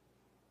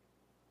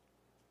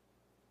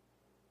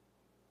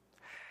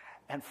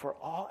 And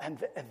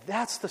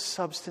that's the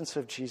substance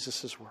of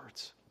Jesus'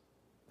 words.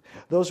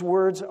 Those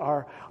words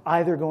are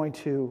either going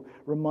to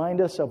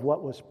remind us of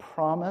what was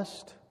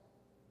promised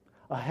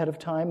ahead of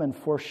time and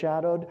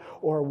foreshadowed,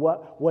 or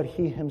what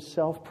He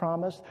Himself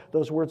promised.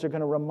 Those words are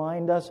going to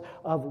remind us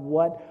of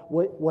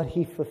what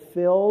He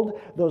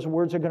fulfilled. Those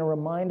words are going to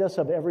remind us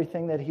of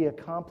everything that He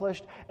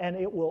accomplished. And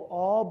it will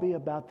all be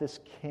about this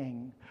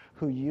King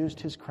who used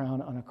His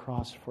crown on a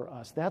cross for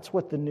us. That's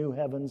what the new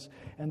heavens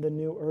and the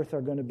new earth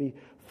are going to be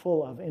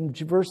full of. In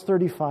verse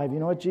 35, you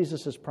know what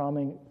Jesus is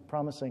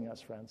promising us,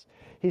 friends?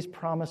 He's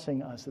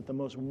promising us that the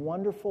most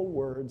wonderful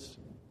words,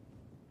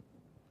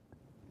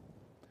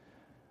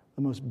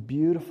 the most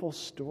beautiful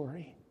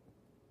story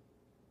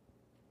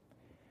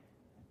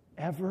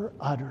ever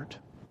uttered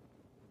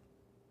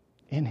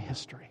in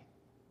history,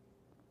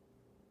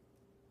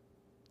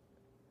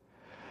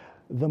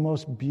 the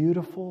most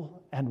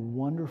beautiful and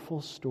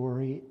wonderful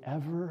story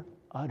ever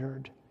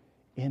uttered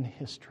in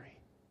history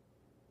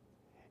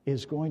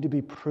is going to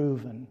be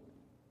proven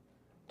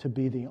to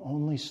be the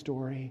only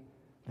story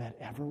that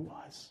ever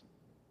was.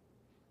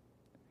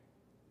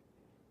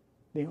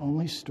 The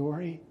only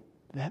story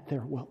that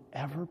there will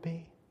ever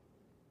be.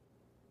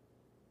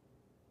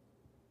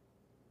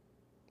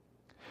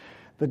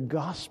 The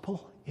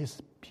gospel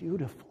is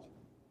beautiful.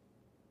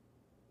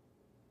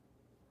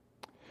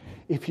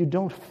 If you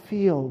don't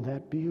feel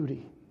that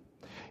beauty,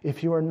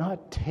 if you are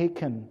not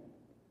taken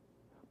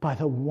by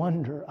the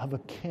wonder of a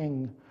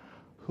king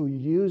who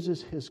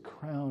uses his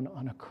crown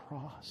on a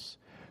cross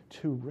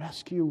to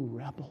rescue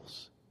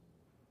rebels,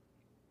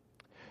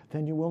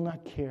 then you will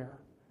not care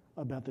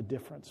about the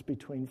difference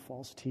between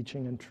false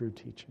teaching and true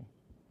teaching.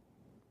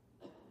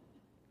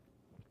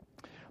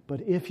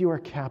 But if you are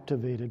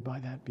captivated by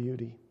that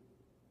beauty,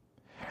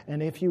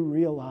 and if you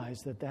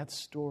realize that that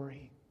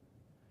story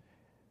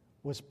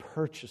was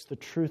purchased, the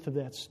truth of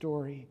that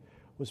story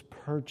was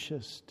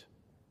purchased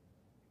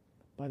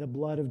by the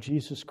blood of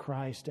Jesus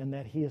Christ, and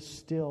that He is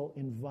still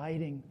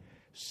inviting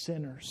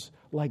sinners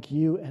like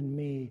you and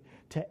me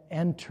to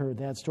enter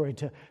that story,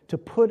 to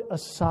put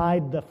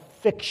aside the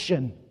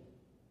fiction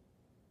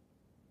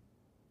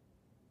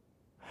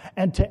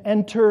and to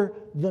enter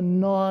the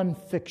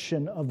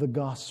non-fiction of the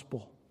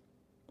gospel,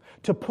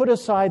 to put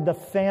aside the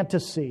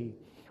fantasy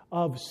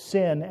of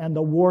sin and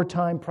the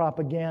wartime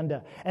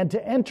propaganda, and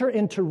to enter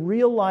into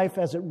real life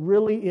as it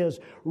really is.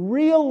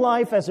 Real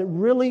life as it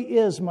really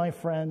is, my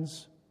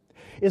friends,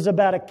 is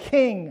about a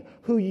king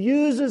who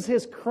uses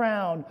his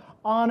crown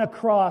on a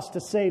cross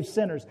to save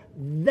sinners.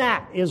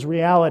 That is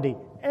reality.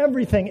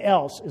 Everything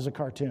else is a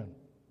cartoon.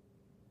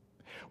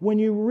 When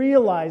you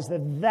realize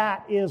that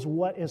that is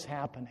what is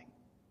happening,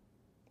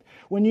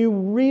 when you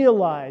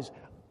realize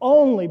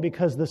only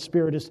because the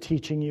Spirit is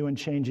teaching you and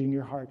changing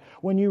your heart,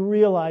 when you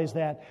realize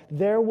that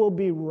there will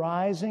be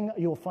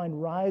you'll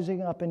find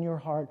rising up in your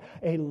heart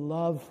a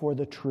love for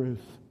the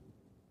truth.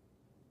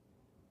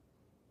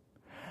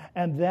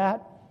 And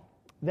that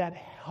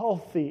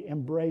healthy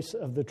embrace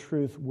of the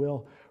truth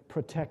will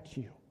protect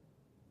you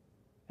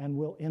and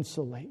will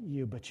insulate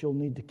you, but you'll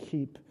need to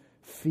keep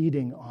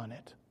feeding on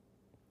it.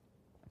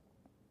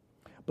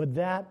 But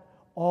that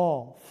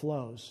all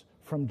flows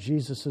from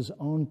Jesus'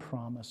 own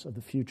promise of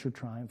the future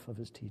triumph of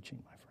His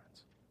teaching, my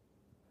friends.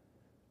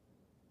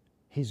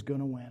 He's going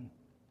to win.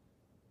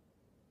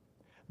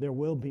 There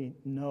will be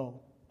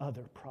no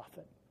other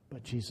prophet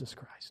but Jesus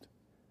Christ.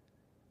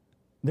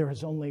 There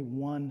is only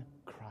one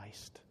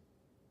Christ,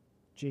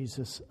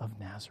 Jesus of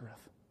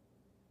Nazareth.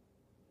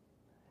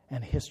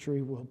 And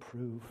history will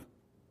prove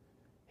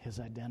His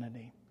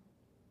identity.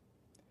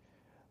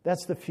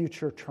 That's the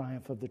future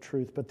triumph of the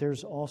truth, but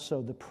there's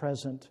also the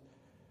present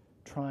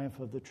triumph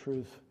of the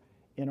truth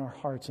in our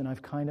hearts. And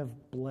I've kind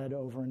of bled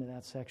over into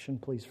that section.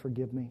 Please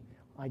forgive me.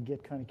 I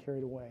get kind of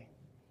carried away.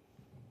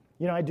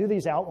 You know, I do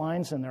these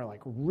outlines and they're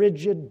like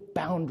rigid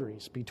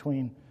boundaries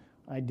between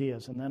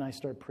ideas. And then I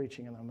start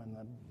preaching them and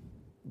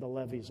the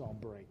levees all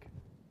break.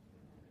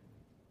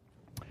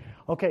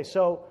 Okay,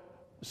 so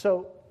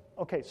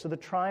the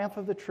triumph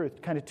of the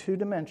truth, kind of two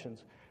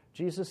dimensions.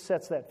 Jesus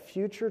sets that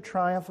future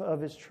triumph of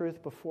His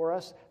truth before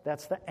us.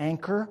 That's the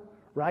anchor,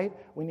 right?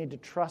 We need to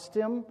trust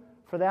Him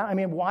for that. I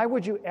mean, why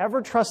would you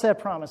ever trust that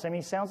promise? I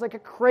mean, he sounds like a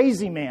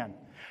crazy man.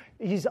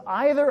 He's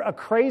either a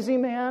crazy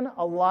man,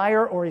 a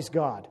liar, or he's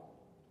God.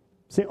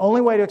 It's the only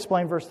way to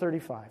explain verse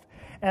 35.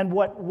 And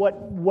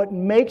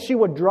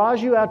what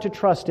draws you out to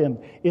trust Him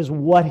is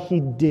what He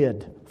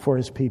did for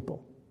His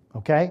people.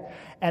 Okay?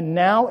 And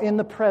now in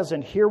the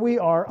present, here we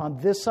are on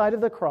this side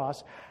of the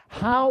cross.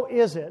 How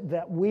is it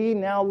that we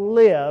now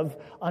live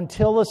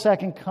until the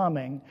second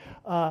coming,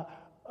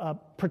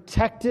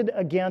 protected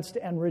against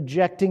and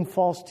rejecting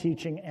false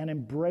teaching and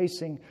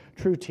embracing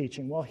true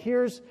teaching? Well,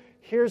 here's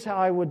how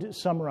I would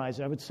summarize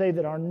it. I would say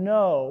that our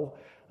no,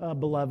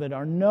 beloved,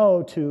 our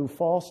no to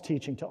false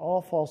teaching, to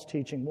all false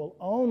teaching, will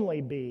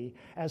only be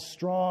as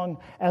strong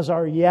as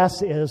our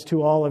yes is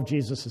to all of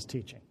Jesus'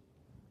 teaching.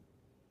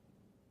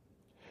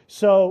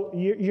 So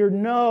your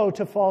no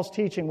to false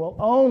teaching will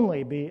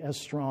only be as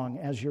strong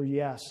as your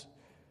yes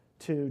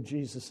to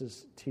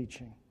Jesus'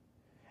 teaching.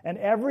 And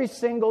every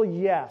single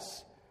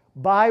yes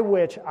by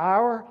which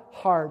our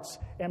hearts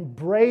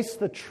embrace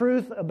the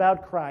truth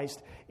about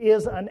Christ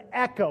is an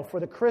echo. For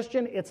the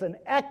Christian, it's an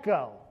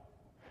echo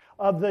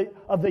of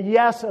the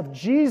yes of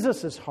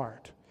Jesus'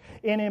 heart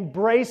in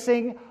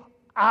embracing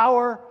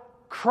our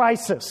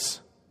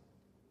crisis,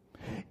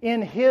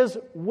 in His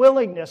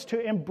willingness to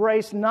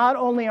embrace not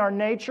only our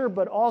nature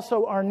but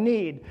also our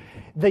need.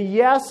 The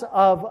yes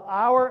of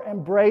our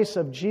embrace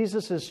of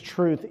Jesus'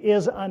 truth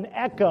is an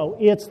echo.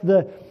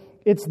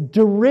 It's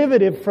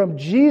derivative from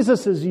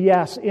Jesus'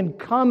 yes in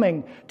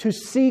coming to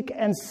seek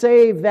and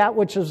save that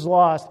which is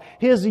lost.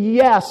 His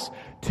yes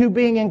to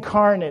being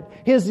incarnate.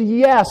 His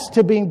yes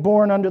to being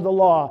born under the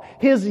law.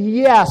 His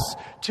yes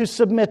to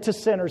submit to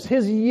sinners.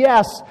 His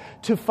yes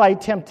to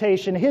fight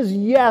temptation. His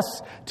yes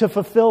to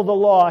fulfill the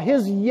law.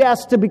 His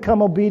yes to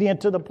become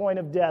obedient to the point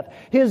of death.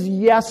 His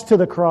yes to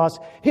the cross.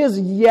 His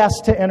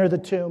yes to enter the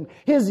tomb.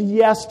 His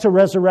yes to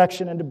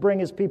resurrection and to bring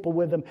His people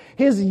with Him.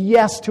 His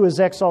yes to His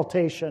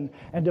exaltation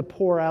and to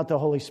pour out the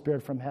Holy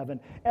Spirit from heaven.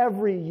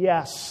 Every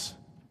yes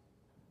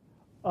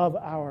of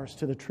ours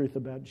to the truth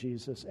about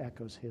Jesus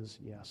echoes His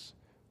yes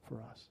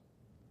for us.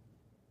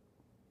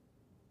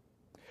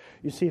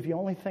 You see, if you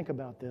only think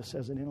about this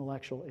as an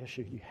intellectual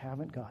issue, you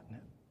haven't gotten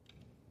it.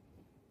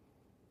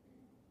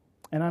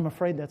 And I'm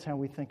afraid that's how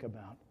we think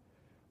about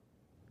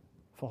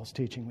false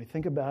teaching. We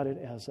think about it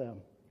as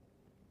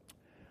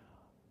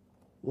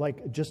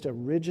like just a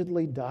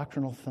rigidly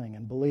doctrinal thing.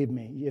 And believe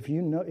me, if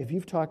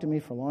you've talked to me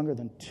for longer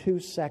than 2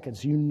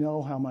 seconds, you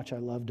know how much I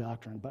love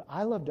doctrine. But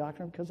I love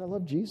doctrine because I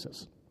love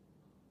Jesus.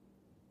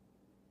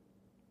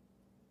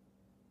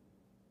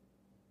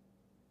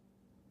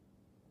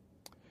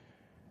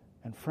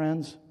 And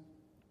friends,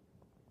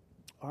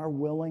 our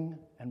willing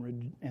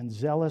and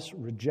zealous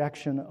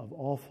rejection of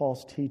all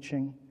false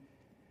teaching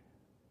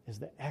is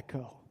the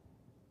echo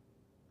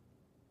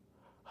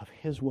of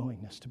His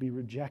willingness to be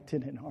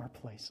rejected in our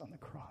place on the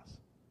cross.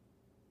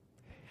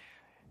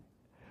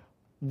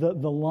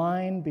 The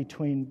line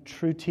between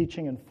true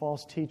teaching and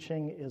false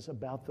teaching is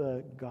about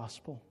the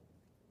gospel.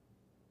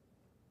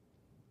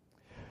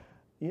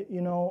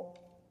 You know,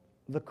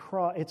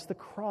 it's the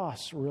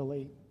cross,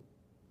 really.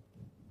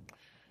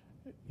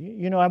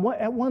 You know,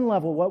 at one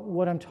level,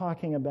 what I'm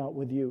talking about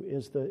with you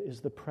is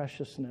the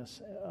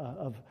preciousness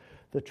of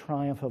the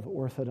triumph of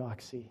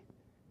orthodoxy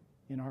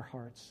in our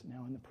hearts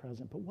now in the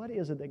present. But what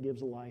is it that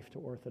gives life to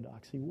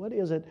orthodoxy? What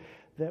is it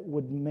that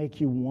would make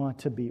you want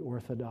to be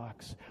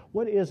orthodox?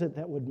 What is it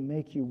that would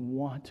make you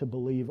want to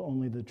believe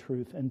only the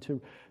truth and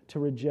to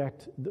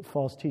reject the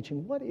false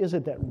teaching? What is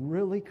it that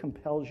really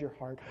compels your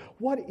heart?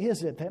 What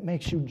is it that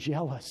makes you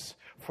jealous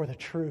for the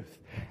truth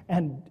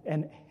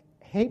and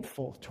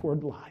hateful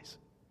toward lies?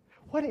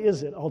 What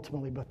is it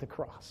ultimately but the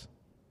cross?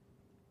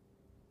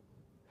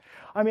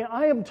 I mean,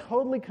 I am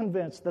totally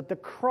convinced that the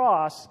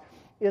cross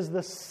is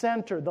the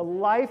center, the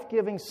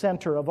life-giving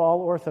center of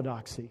all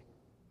orthodoxy.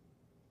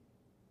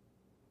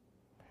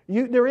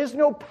 There is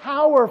no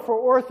power for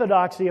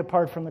orthodoxy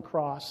apart from the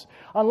cross.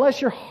 Unless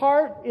your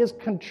heart is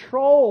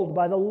controlled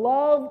by the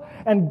love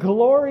and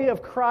glory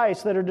of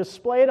Christ that are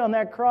displayed on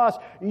that cross,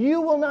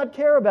 you will not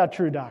care about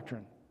true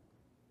doctrine.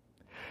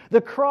 The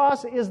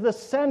cross is the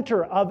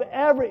center of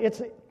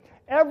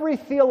every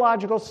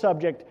theological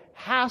subject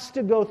has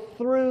to go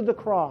through the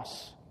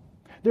cross.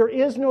 There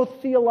is no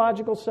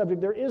theological subject.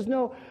 There is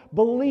no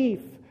belief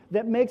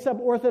that makes up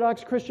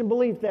Orthodox Christian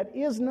belief that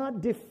is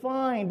not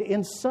defined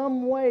in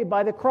some way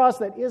by the cross,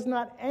 that is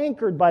not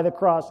anchored by the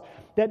cross,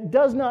 that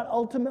does not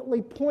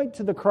ultimately point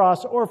to the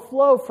cross or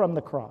flow from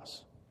the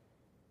cross.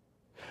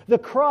 The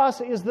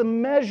cross is the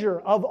measure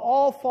of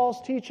all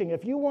false teaching.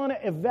 If you want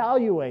to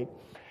evaluate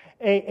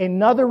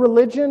another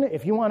religion,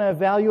 if you want to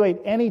evaluate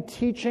any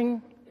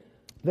teaching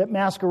that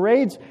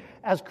masquerades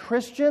as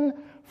Christian,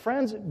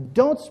 friends,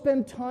 don't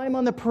spend time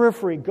on the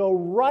periphery. Go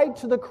right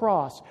to the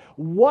cross.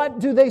 What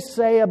do they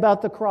say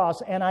about the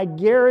cross? And I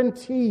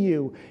guarantee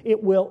you,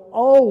 it will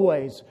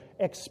always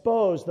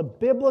expose, the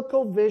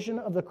biblical vision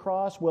of the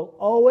cross will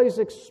always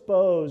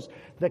expose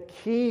the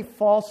key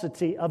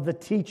falsity of the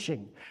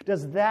teaching.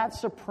 Does that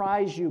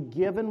surprise you,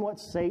 given what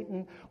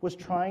Satan was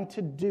trying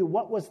to do?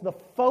 What was the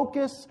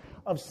focus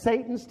of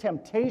Satan's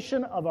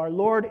temptation of our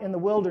Lord in the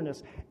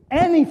wilderness?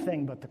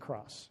 Anything but the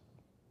cross.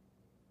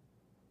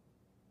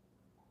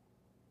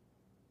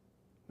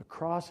 The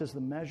cross is the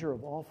measure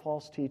of all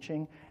false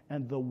teaching,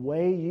 and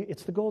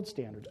it's the gold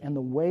standard. And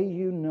the way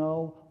you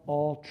know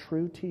all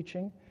true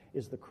teaching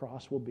is the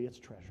cross will be its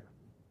treasure.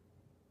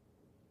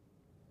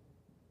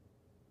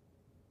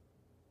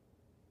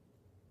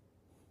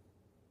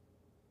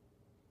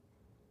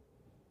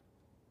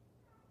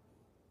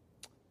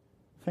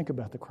 Think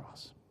about the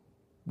cross.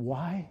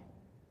 Why?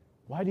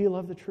 Why do you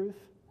love the truth?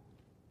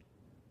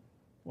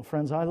 Well,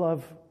 friends, I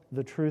love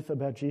the truth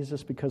about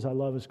Jesus because I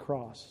love His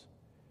cross.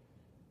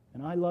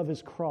 And I love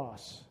His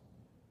cross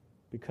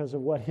because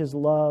of what His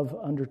love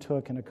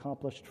undertook and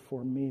accomplished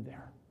for me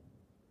there.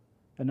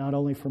 And not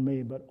only for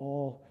me, but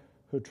all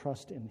who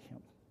trust in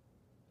Him.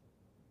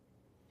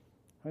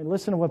 All right,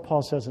 listen to what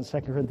Paul says in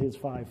 2 Corinthians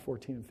 5,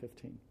 14 and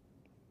 15.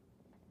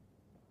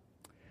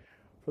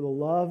 For For the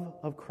love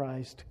of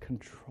Christ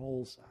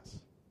controls us,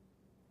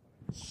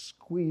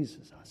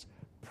 squeezes us,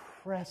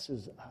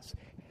 presses us,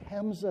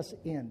 hems us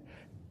in,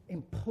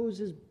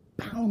 imposes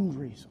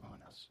boundaries on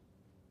us.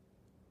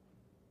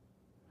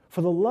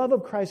 For the love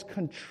of Christ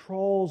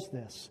controls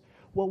this.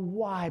 Well,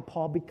 why,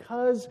 Paul?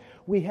 Because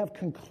we have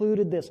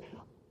concluded this.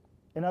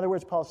 In other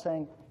words, Paul's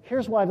saying,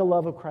 here's why the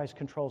love of Christ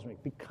controls me.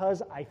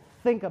 Because I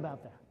think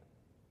about that.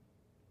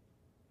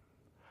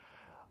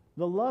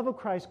 The love of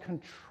Christ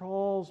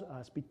controls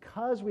us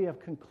because we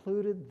have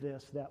concluded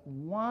this, that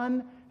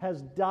one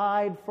has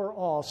died for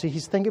all. See,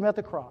 he's thinking about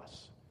the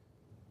cross.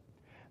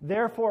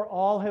 Therefore,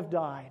 all have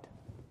died.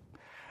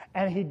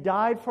 And he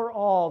died for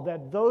all,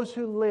 that those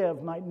who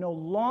live might no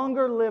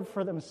longer live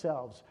for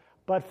themselves,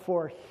 but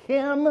for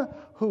him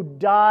who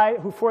died,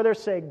 who for their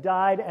sake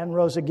died and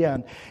rose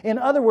again. In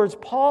other words,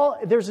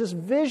 there's this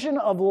vision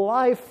of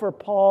life for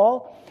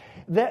Paul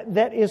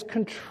that is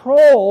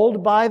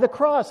controlled by the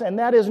cross. And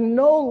that is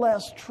no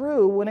less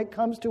true when it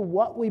comes to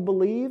what we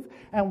believe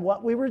and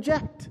what we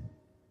reject.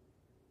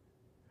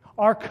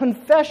 Our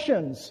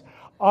confessions,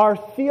 our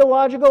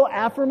theological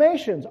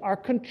affirmations are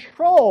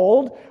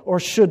controlled, or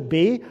should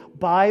be,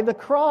 by the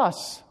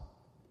cross.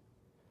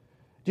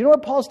 Do you know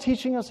what Paul's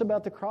teaching us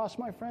about the cross,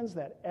 my friends?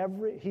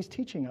 He's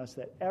teaching us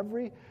that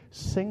every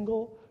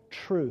single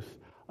truth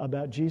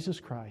about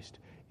Jesus Christ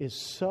is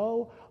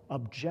so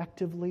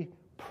objectively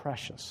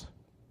precious.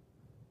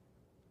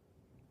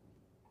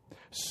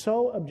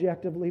 So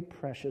objectively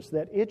precious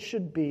that it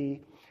should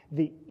be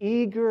the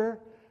eager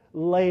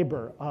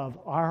labor of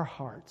our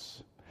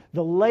hearts,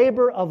 the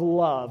labor of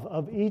love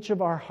of each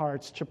of our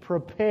hearts to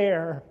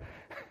prepare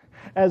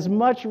as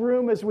much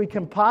room as we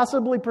can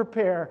possibly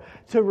prepare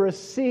to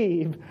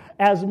receive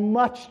as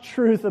much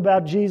truth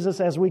about Jesus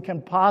as we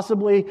can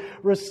possibly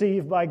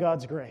receive by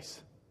God's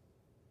grace.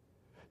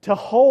 To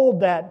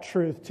hold that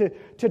truth,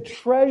 to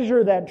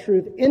treasure that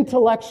truth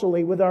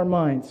intellectually with our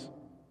minds.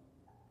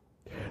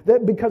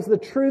 That because the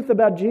truth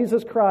about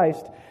Jesus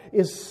Christ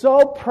is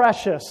so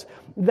precious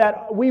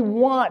that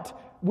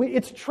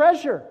it's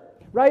treasure,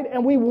 right?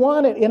 And we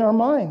want it in our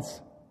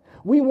minds.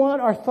 We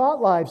want our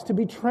thought lives to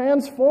be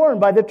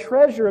transformed by the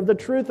treasure of the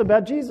truth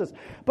about Jesus.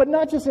 But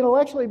not just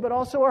intellectually, but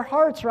also our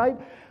hearts, right?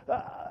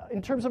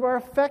 In terms of our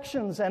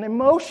affections and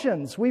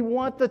emotions. We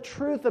want the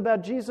truth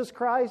about Jesus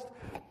Christ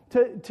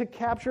to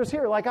capture us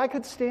here. Like I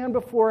could stand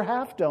before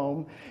Half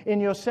Dome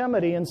in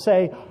Yosemite and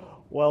say,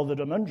 well, the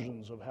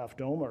dimensions of Half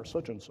Dome are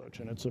such and such,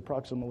 and it's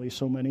approximately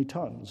so many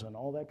tons, and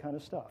all that kind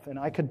of stuff. And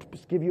I could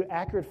give you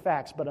accurate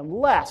facts, but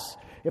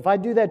if I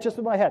do that just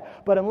in my head,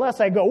 but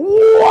unless I go,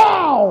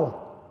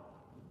 wow!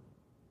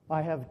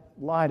 I have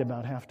lied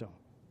about Half Dome.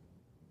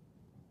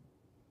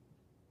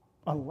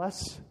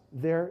 Unless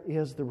there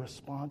is the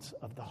response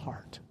of the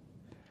heart,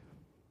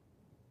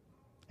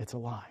 it's a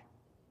lie.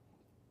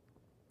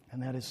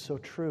 And that is so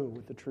true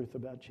with the truth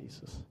about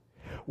Jesus.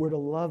 We're to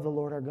love the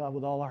Lord our God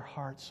with all our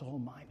heart, soul,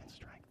 mind, and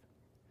strength.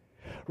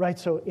 Right?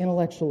 So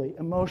intellectually,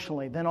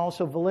 emotionally, then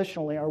also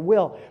volitionally, our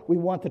will. We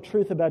want the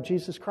truth about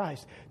Jesus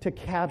Christ to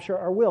capture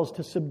our wills,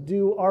 to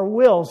subdue our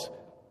wills.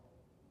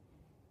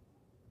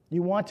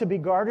 You want to be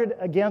guarded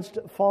against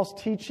false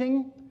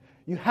teaching?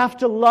 You have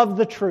to love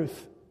the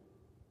truth.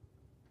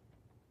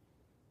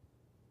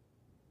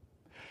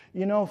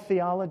 You know,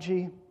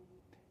 theology,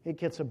 it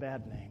gets a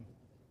bad name.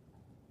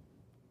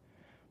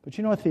 But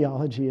you know what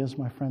theology is,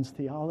 my friends?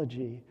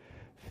 Theology,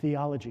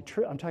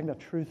 I'm talking about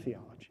true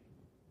theology.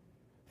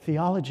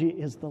 Theology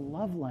is the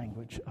love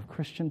language of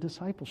Christian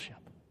discipleship.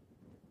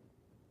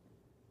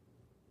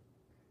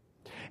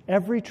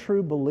 Every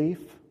true belief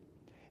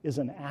is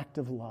an act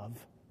of love.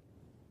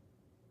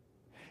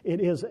 It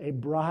is a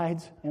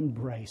bride's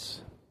embrace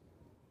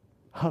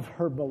of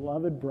her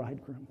beloved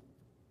bridegroom.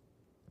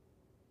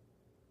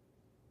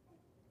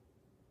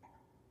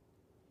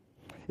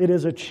 It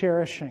is a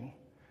cherishing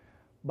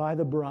by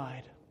the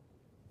bride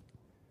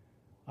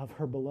of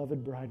her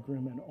beloved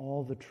bridegroom in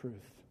all the truth.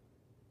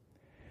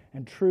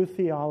 And true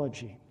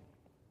theology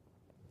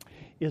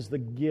is the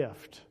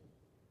gift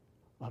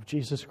of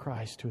Jesus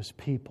Christ to his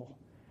people,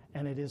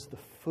 and it is the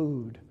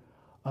food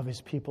of his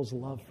people's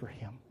love for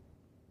him.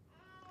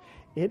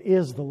 It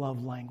is the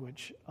love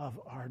language of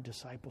our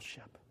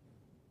discipleship.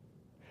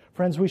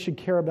 Friends, we should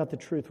care about the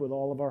truth with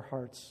all of our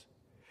hearts,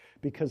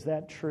 because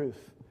that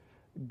truth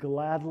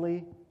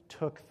gladly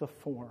took the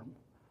form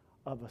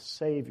of a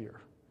Savior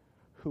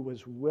who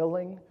was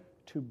willing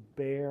to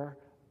bear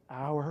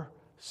our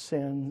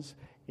sins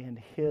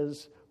in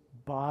his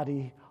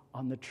body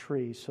on the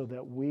tree so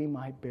that we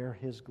might bear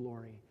his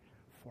glory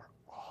for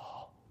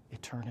all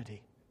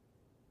eternity.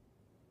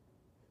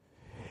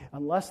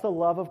 Unless the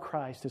love of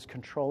Christ is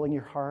controlling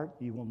your heart,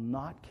 you will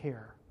not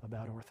care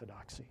about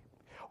orthodoxy.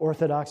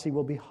 Orthodoxy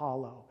will be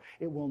hollow.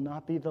 It will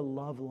not be the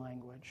love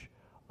language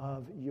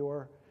of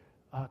your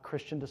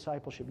Christian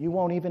discipleship. You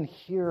won't even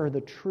hear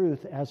the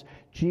truth as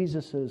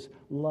Jesus'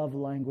 love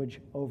language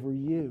over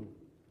you,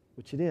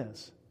 which it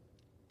is.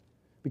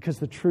 Because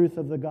the truth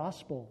of the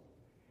gospel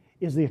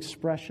is the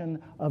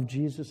expression of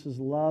Jesus'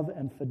 love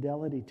and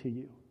fidelity to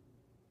you.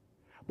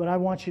 But I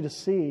want you to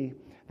see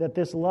that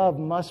this love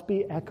must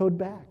be echoed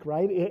back,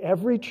 right?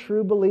 Every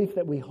true belief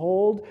that we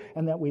hold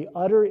and that we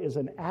utter is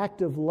an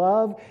act of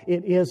love.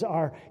 It is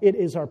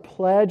our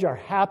pledge, our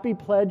happy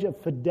pledge of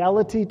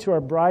fidelity to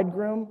our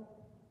bridegroom.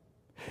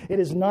 It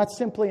is not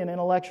simply an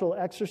intellectual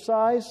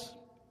exercise.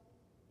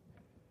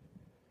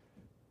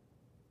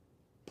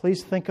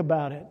 Please think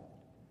about it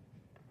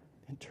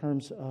in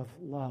terms of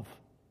love.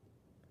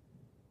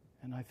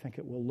 And I think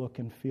it will look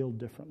and feel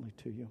differently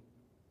to you.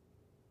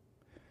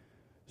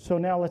 So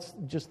now let's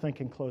just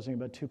think in closing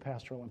about two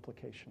pastoral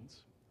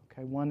implications.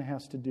 Okay, one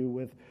has to do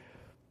with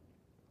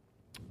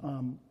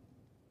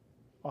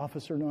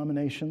officer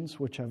nominations,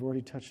 which I've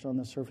already touched on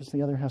the surface.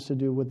 The other has to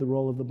do with the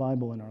role of the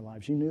Bible in our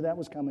lives. You knew that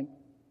was coming,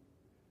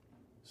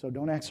 so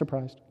don't act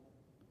surprised.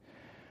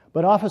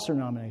 But officer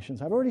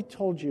nominations, I've already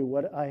told you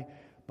what I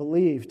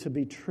believe to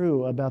be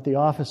true about the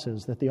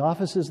offices, that the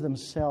offices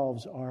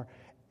themselves are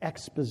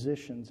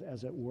expositions,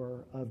 as it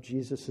were, of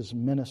Jesus'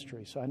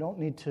 ministry. So I don't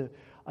need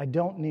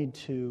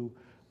to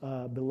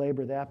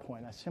belabor that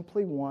point. I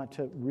simply want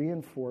to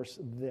reinforce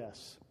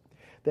this,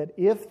 that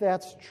if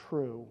that's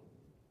true,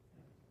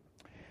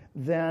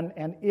 then,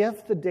 and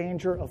if the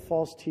danger of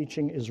false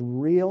teaching is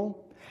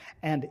real,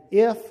 and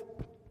if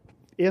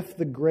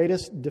the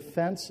greatest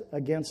defense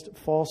against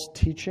false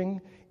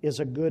teaching is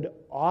a good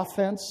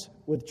offense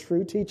with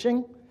true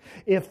teaching,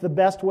 if the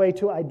best way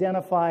to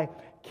identify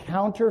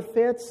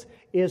counterfeits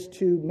is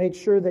to make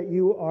sure that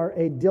you are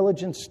a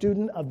diligent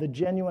student of the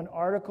genuine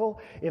article,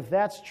 if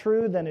that's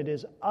true, then it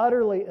is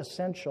utterly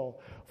essential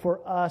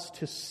for us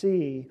to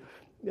see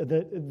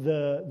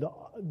the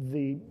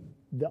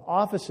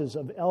offices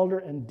of elder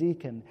and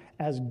deacon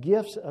as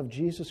gifts of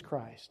Jesus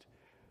Christ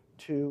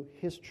to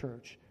His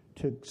church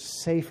to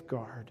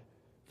safeguard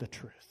the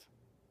truth.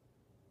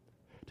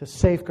 To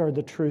safeguard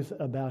the truth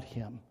about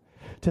Him.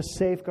 To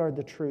safeguard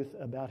the truth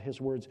about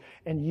His words.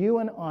 And you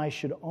and I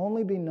should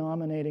only be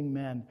nominating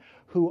men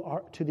who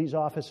are to these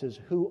offices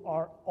who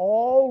are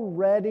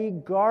already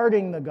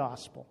guarding the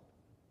gospel.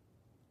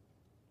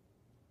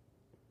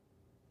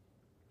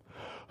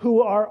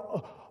 Who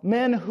are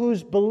men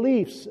whose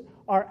beliefs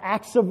are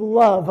acts of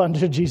love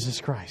unto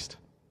Jesus Christ.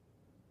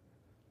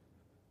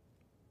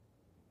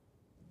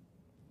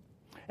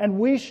 And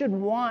we should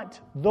want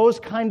those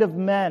kind of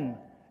men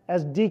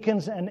as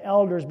deacons and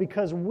elders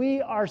because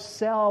we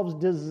ourselves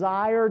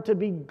desire to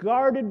be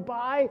guarded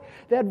by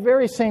that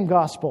very same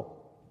gospel.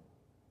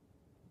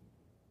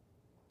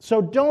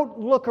 So don't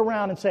look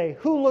around and say,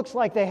 who looks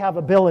like they have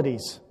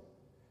abilities?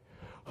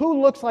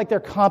 Who looks like they're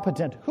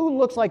competent? Who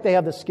looks like they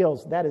have the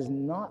skills? That is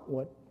not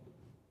what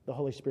the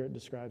Holy Spirit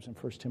describes in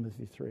 1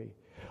 Timothy 3.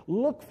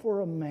 Look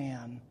for a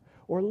man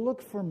or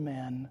look for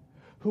men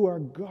who are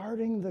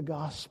guarding the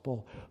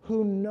gospel,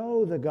 who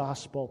know the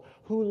gospel,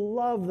 who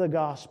love the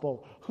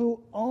gospel,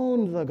 who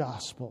own the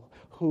gospel,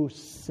 who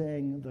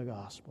sing the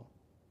gospel.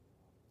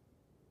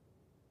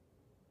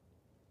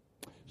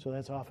 So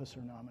that's officer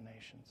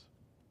nominations.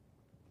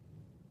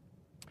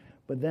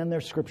 But then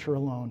there's Scripture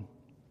alone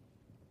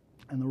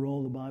and the role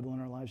of the Bible in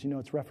our lives. You know,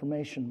 it's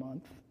Reformation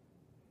month.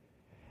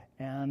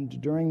 And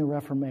during the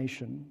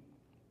Reformation,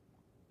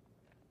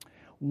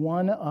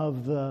 one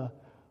of the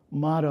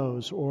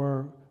mottos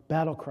or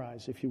battle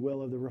cries, if you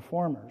will, of the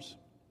Reformers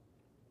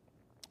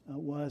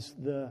was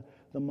the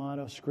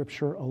motto,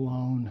 Scripture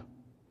alone,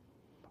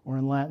 or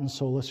in Latin,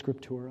 sola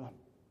scriptura.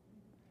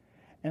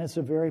 And it's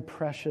a very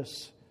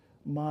precious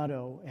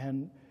motto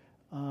and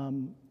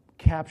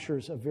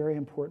captures a very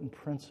important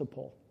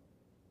principle.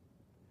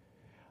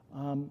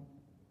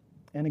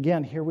 And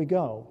again, here we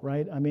go,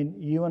 right? I mean,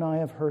 you and I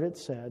have heard it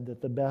said that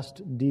the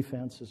best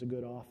defense is a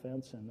good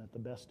offense, and that the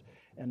best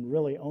and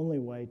really only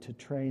way to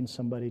train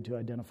somebody to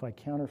identify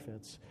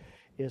counterfeits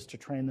is to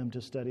train them to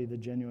study the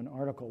genuine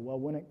article. Well,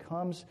 when it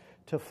comes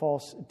to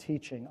false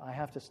teaching, I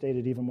have to state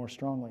it even more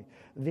strongly.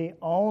 The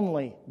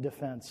only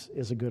defense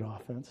is a good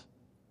offense,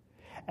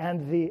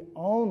 and the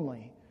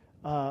only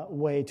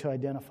way to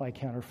identify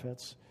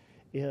counterfeits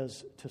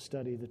is to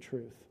study the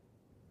truth.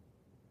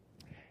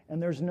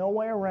 And there's no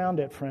way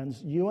around it,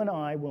 friends. You and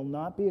I will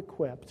not be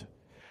equipped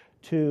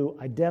to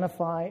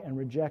identify and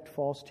reject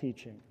false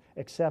teaching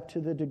except to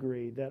the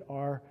degree that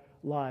our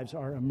lives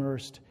are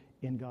immersed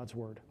in God's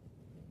Word.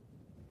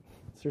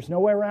 So there's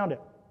no way around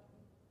it.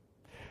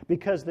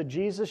 Because the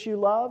Jesus you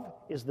love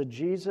is the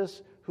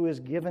Jesus who is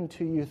given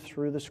to you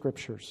through the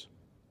Scriptures.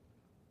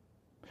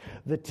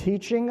 The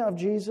teaching of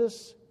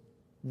Jesus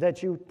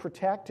that you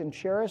protect and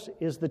cherish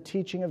is the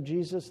teaching of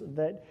Jesus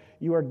that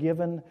you are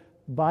given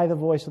by the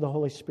voice of the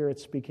Holy Spirit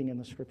speaking in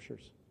the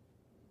Scriptures.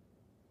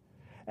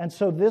 And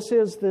so this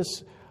is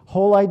this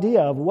whole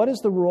idea of what is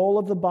the role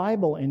of the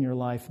Bible in your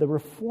life. The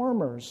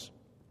Reformers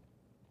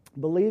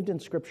believed in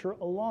Scripture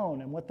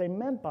alone, and what they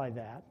meant by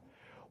that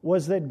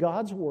was that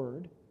God's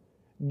Word,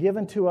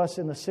 given to us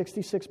in the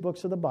 66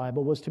 books of the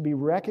Bible, was to be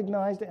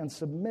recognized and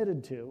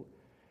submitted to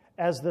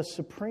as the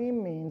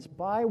supreme means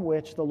by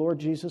which the Lord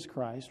Jesus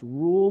Christ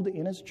ruled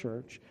in His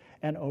church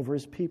and over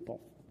His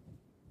people.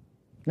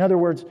 In other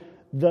words,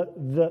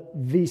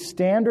 the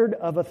standard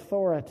of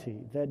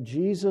authority that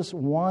Jesus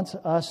wants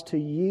us to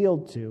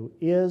yield to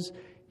is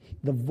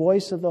the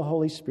voice of the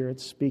Holy Spirit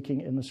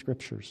speaking in the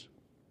Scriptures.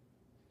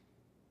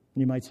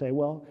 You might say,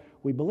 well,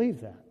 we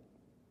believe that.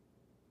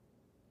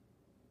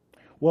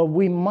 Well,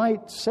 we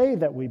might say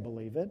that we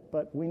believe it,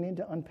 but we need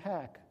to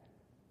unpack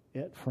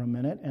it for a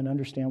minute and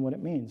understand what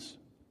it means.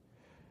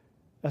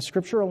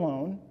 Scripture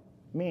alone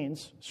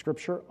means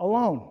Scripture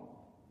alone.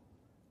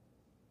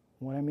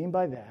 What I mean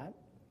by that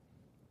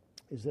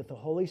is that the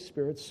Holy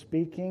Spirit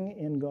speaking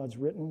in God's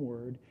written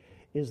word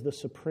is the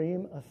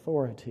supreme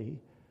authority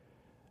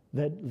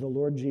that the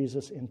Lord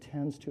Jesus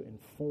intends to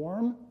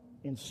inform,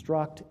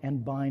 instruct,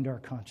 and bind our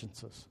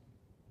consciences.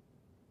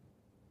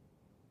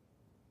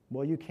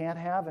 Well, you can't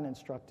have an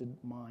instructed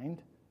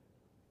mind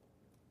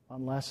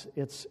unless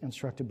it's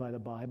instructed by the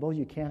Bible.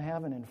 You can't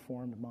have an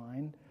informed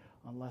mind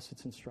unless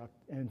it's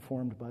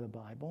informed by the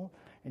Bible.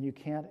 And you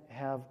can't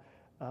have,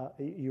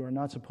 you are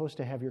not supposed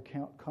to have your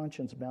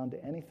conscience bound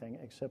to anything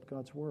except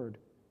God's Word.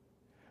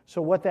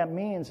 So what that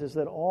means is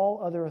that all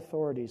other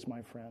authorities,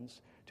 my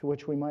friends, to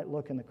which we might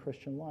look in the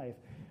Christian life,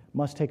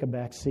 must take a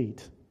back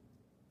seat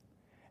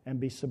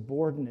and be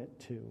subordinate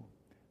to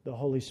the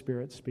Holy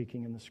Spirit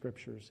speaking in the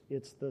Scriptures.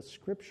 It's the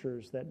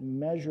Scriptures that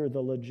measure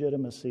the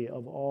legitimacy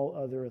of all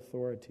other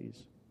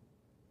authorities.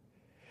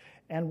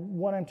 And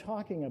what I'm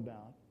talking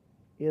about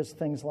is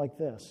things like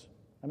this.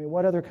 I mean,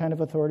 what other kind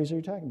of authorities are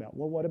you talking about?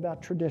 Well, what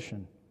about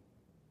tradition?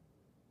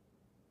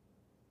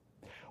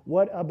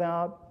 What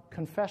about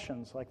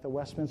confessions like the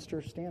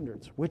Westminster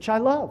Standards, which I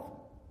love?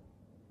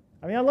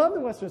 I mean, I love the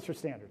Westminster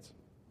Standards.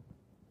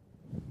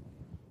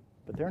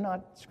 But they're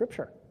not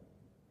Scripture.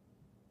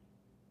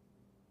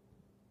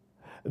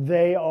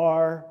 They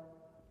are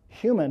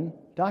human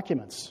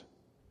documents.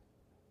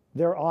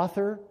 Their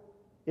author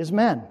is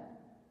men.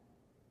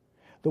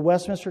 The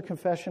Westminster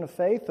Confession of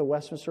Faith, the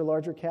Westminster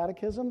Larger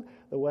Catechism,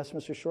 the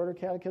Westminster Shorter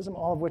Catechism,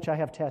 all of which I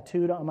have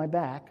tattooed on my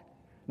back.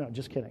 No,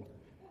 just kidding.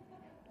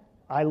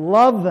 I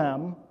love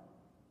them,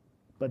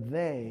 but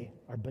they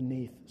are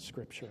beneath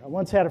Scripture. I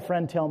once had a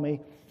friend tell me,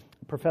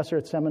 a professor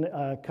at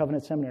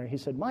Covenant Seminary, he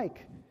said,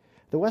 Mike,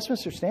 the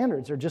Westminster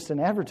Standards are just an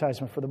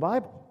advertisement for the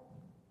Bible.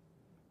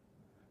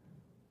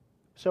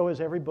 So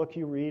is every book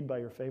you read by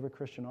your favorite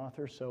Christian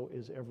author. So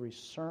is every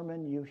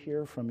sermon you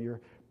hear from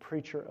your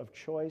preacher of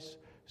choice.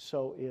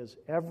 So is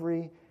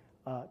every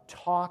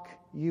talk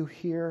you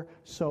hear.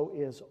 So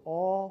is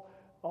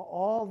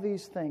all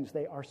these things.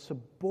 They are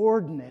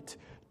subordinate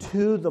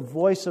to the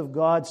voice of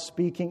God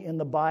speaking in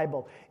the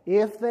Bible.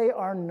 If they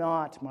are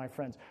not, my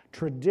friends,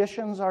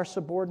 traditions are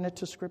subordinate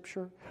to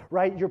Scripture,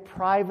 right? Your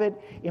private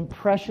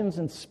impressions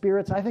and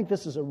spirits. I think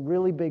this is a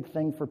really big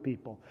thing for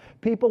people.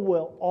 People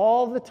will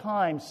all the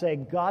time say,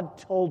 God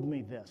told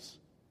me this.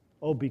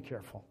 Oh, be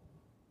careful.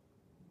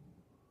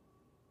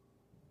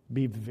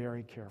 Be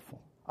very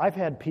careful. I've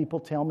had people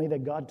tell me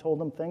that God told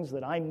them things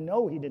that I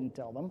know He didn't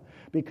tell them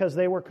because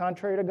they were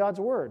contrary to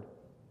God's Word.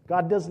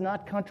 God does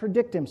not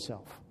contradict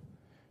Himself.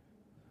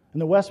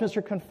 And the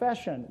Westminster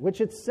Confession,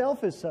 which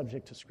itself is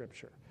subject to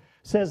Scripture,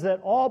 says that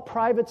all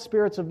private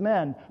spirits of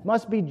men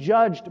must be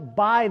judged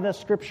by the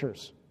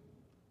Scriptures.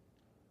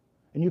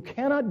 And you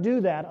cannot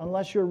do that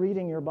unless you're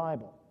reading your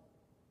Bible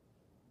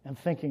and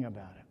thinking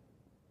about it.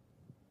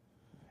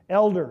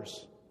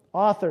 Elders,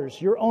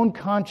 authors, your own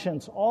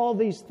conscience, all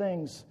these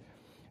things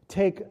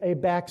take a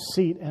back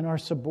seat and are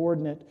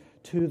subordinate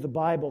to the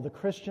Bible.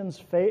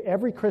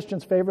 Every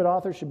Christian's favorite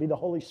author should be the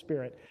Holy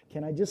Spirit.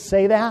 Can I just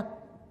say that?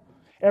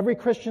 Every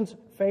Christian's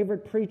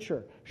favorite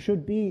preacher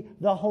should be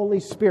the Holy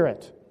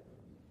Spirit.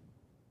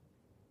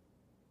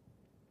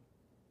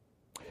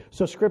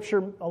 So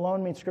Scripture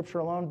alone means Scripture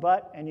alone,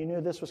 but, and you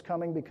knew this was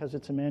coming because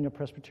it's Immanuel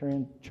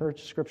Presbyterian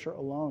Church, Scripture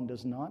alone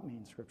does not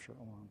mean Scripture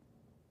alone.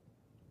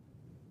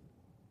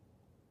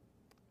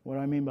 What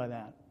do I mean by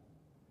that?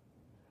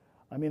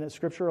 I mean that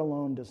Scripture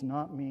alone does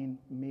not mean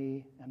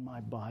me and my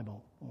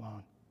Bible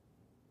alone.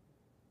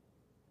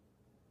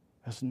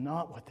 That's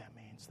not what that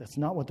means. That's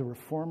not what the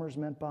Reformers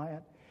meant by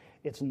it.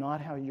 It's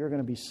not how you're going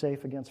to be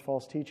safe against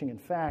false teaching. In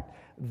fact,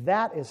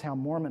 that is how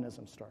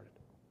Mormonism started.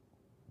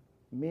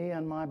 Me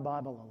and my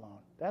Bible alone.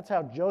 That's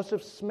how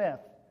Joseph Smith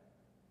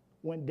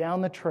went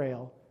down the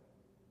trail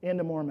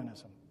into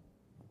Mormonism.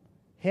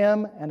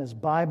 Him and his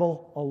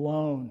Bible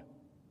alone.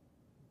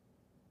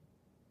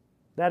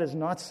 That is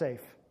not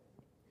safe.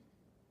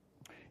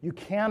 You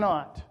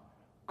cannot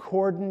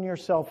cordon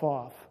yourself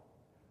off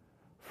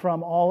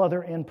from all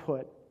other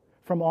input,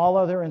 from all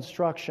other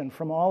instruction,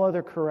 from all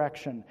other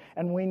correction.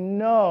 And we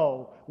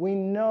know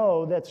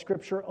that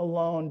Scripture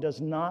alone does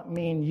not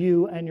mean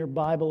you and your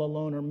Bible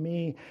alone or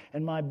me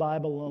and my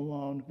Bible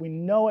alone. We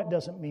know it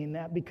doesn't mean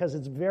that because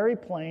it's very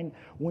plain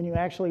when you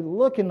actually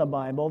look in the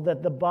Bible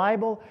that the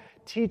Bible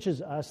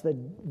teaches us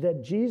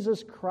that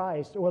Jesus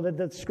Christ, or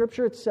that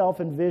Scripture itself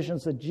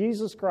envisions that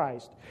Jesus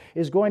Christ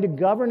is going to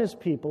govern His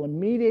people and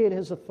mediate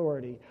His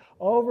authority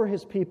over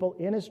His people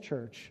in His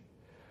church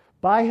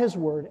by His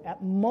Word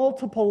at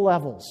multiple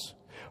levels.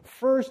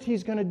 First,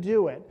 He's going to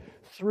do it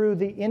through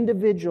the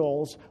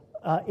individuals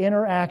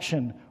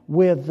interaction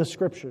with the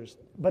Scriptures.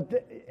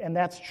 And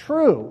that's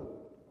true.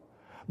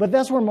 But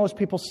that's where most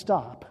people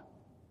stop.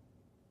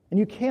 And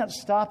you can't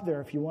stop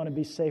there if you want to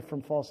be safe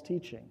from false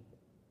teaching.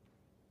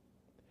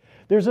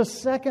 There's a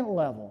second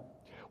level,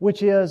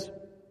 which is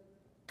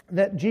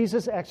that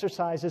Jesus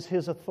exercises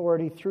His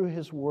authority through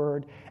His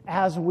Word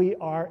as we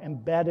are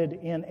embedded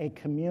in a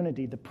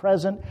community, the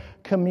present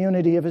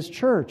community of His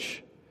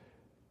church.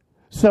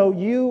 So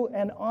you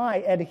and I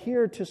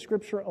adhere to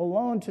Scripture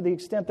alone to the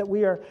extent that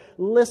we are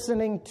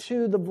listening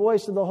to the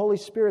voice of the Holy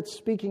Spirit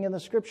speaking in the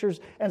Scriptures.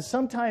 And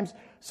sometimes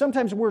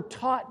we're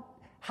taught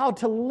how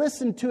to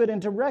listen to it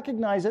and to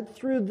recognize it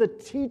through the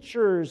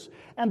teachers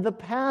and the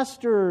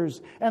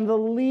pastors and the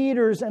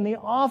leaders and the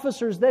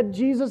officers that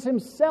Jesus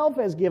Himself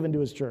has given to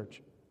His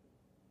church.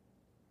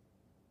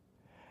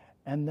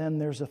 And then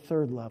there's a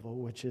third level,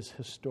 which is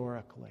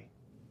historically,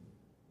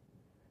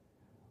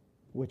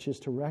 which is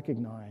to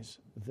recognize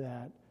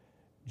that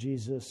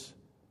Jesus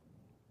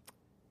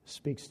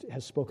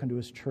has spoken to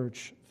His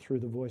church through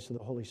the voice of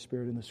the Holy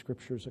Spirit in the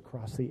Scriptures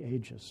across the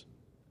ages.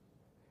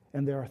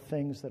 And there are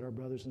things that our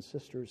brothers and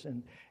sisters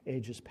in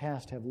ages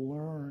past have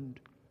learned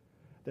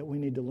that we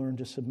need to learn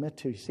to submit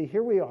to. You see,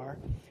 here we are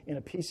in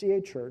a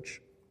PCA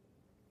church,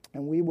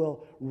 and we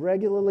will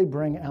regularly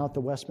bring out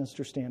the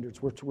Westminster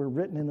Standards, which were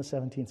written in the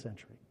 17th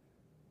century.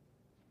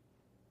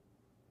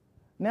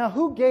 Now,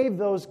 who gave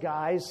those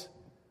guys,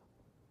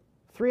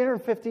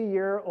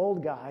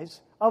 350-year-old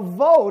guys, a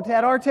vote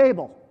at our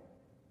table?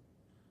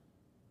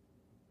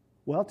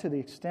 Well, to the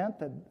extent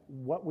that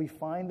what we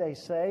find they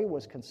say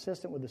was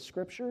consistent with the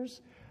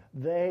Scriptures,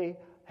 they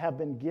have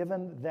been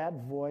given that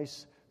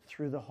voice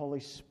through the Holy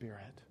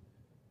Spirit.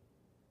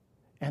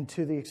 And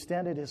to the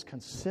extent it is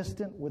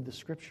consistent with the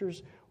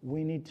Scriptures,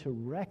 we need to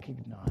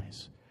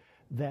recognize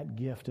that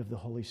gift of the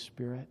Holy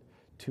Spirit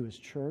to His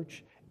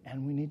church,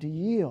 and we need to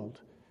yield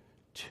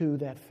to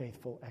that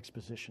faithful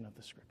exposition of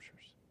the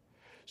Scriptures.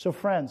 So,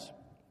 friends,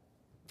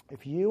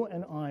 if you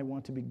and I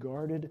want to be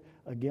guarded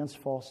against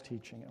false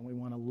teaching, and we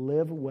want to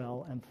live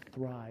well and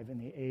thrive in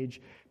the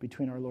age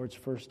between our Lord's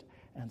first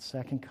and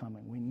second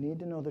coming, we need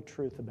to know the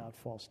truth about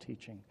false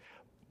teaching.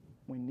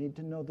 We need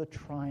to know the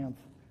triumph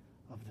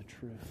of the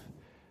truth.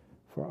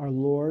 For our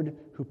Lord,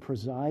 who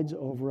presides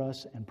over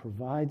us and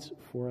provides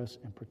for us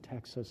and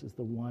protects us, is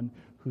the one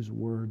whose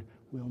word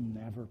will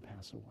never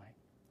pass away.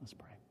 Let's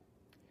pray.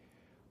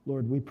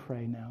 Lord, we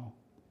pray now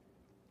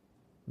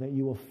that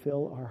you will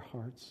fill our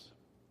hearts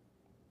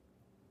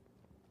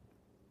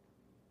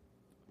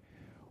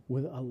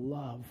with a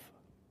love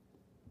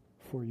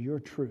for your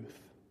truth,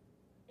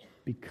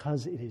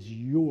 because it is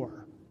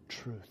your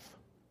truth.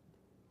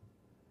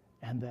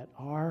 And that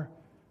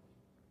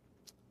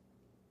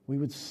we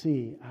would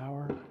see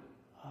our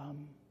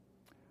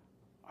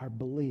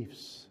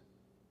beliefs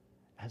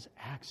as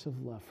acts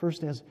of love.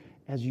 First, as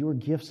your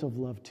gifts of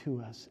love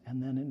to us,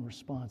 and then in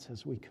response,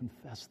 as we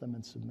confess them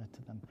and submit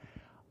to them,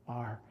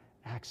 are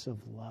acts of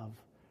love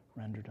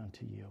rendered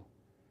unto you.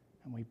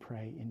 And we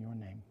pray in your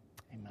name.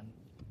 Amen.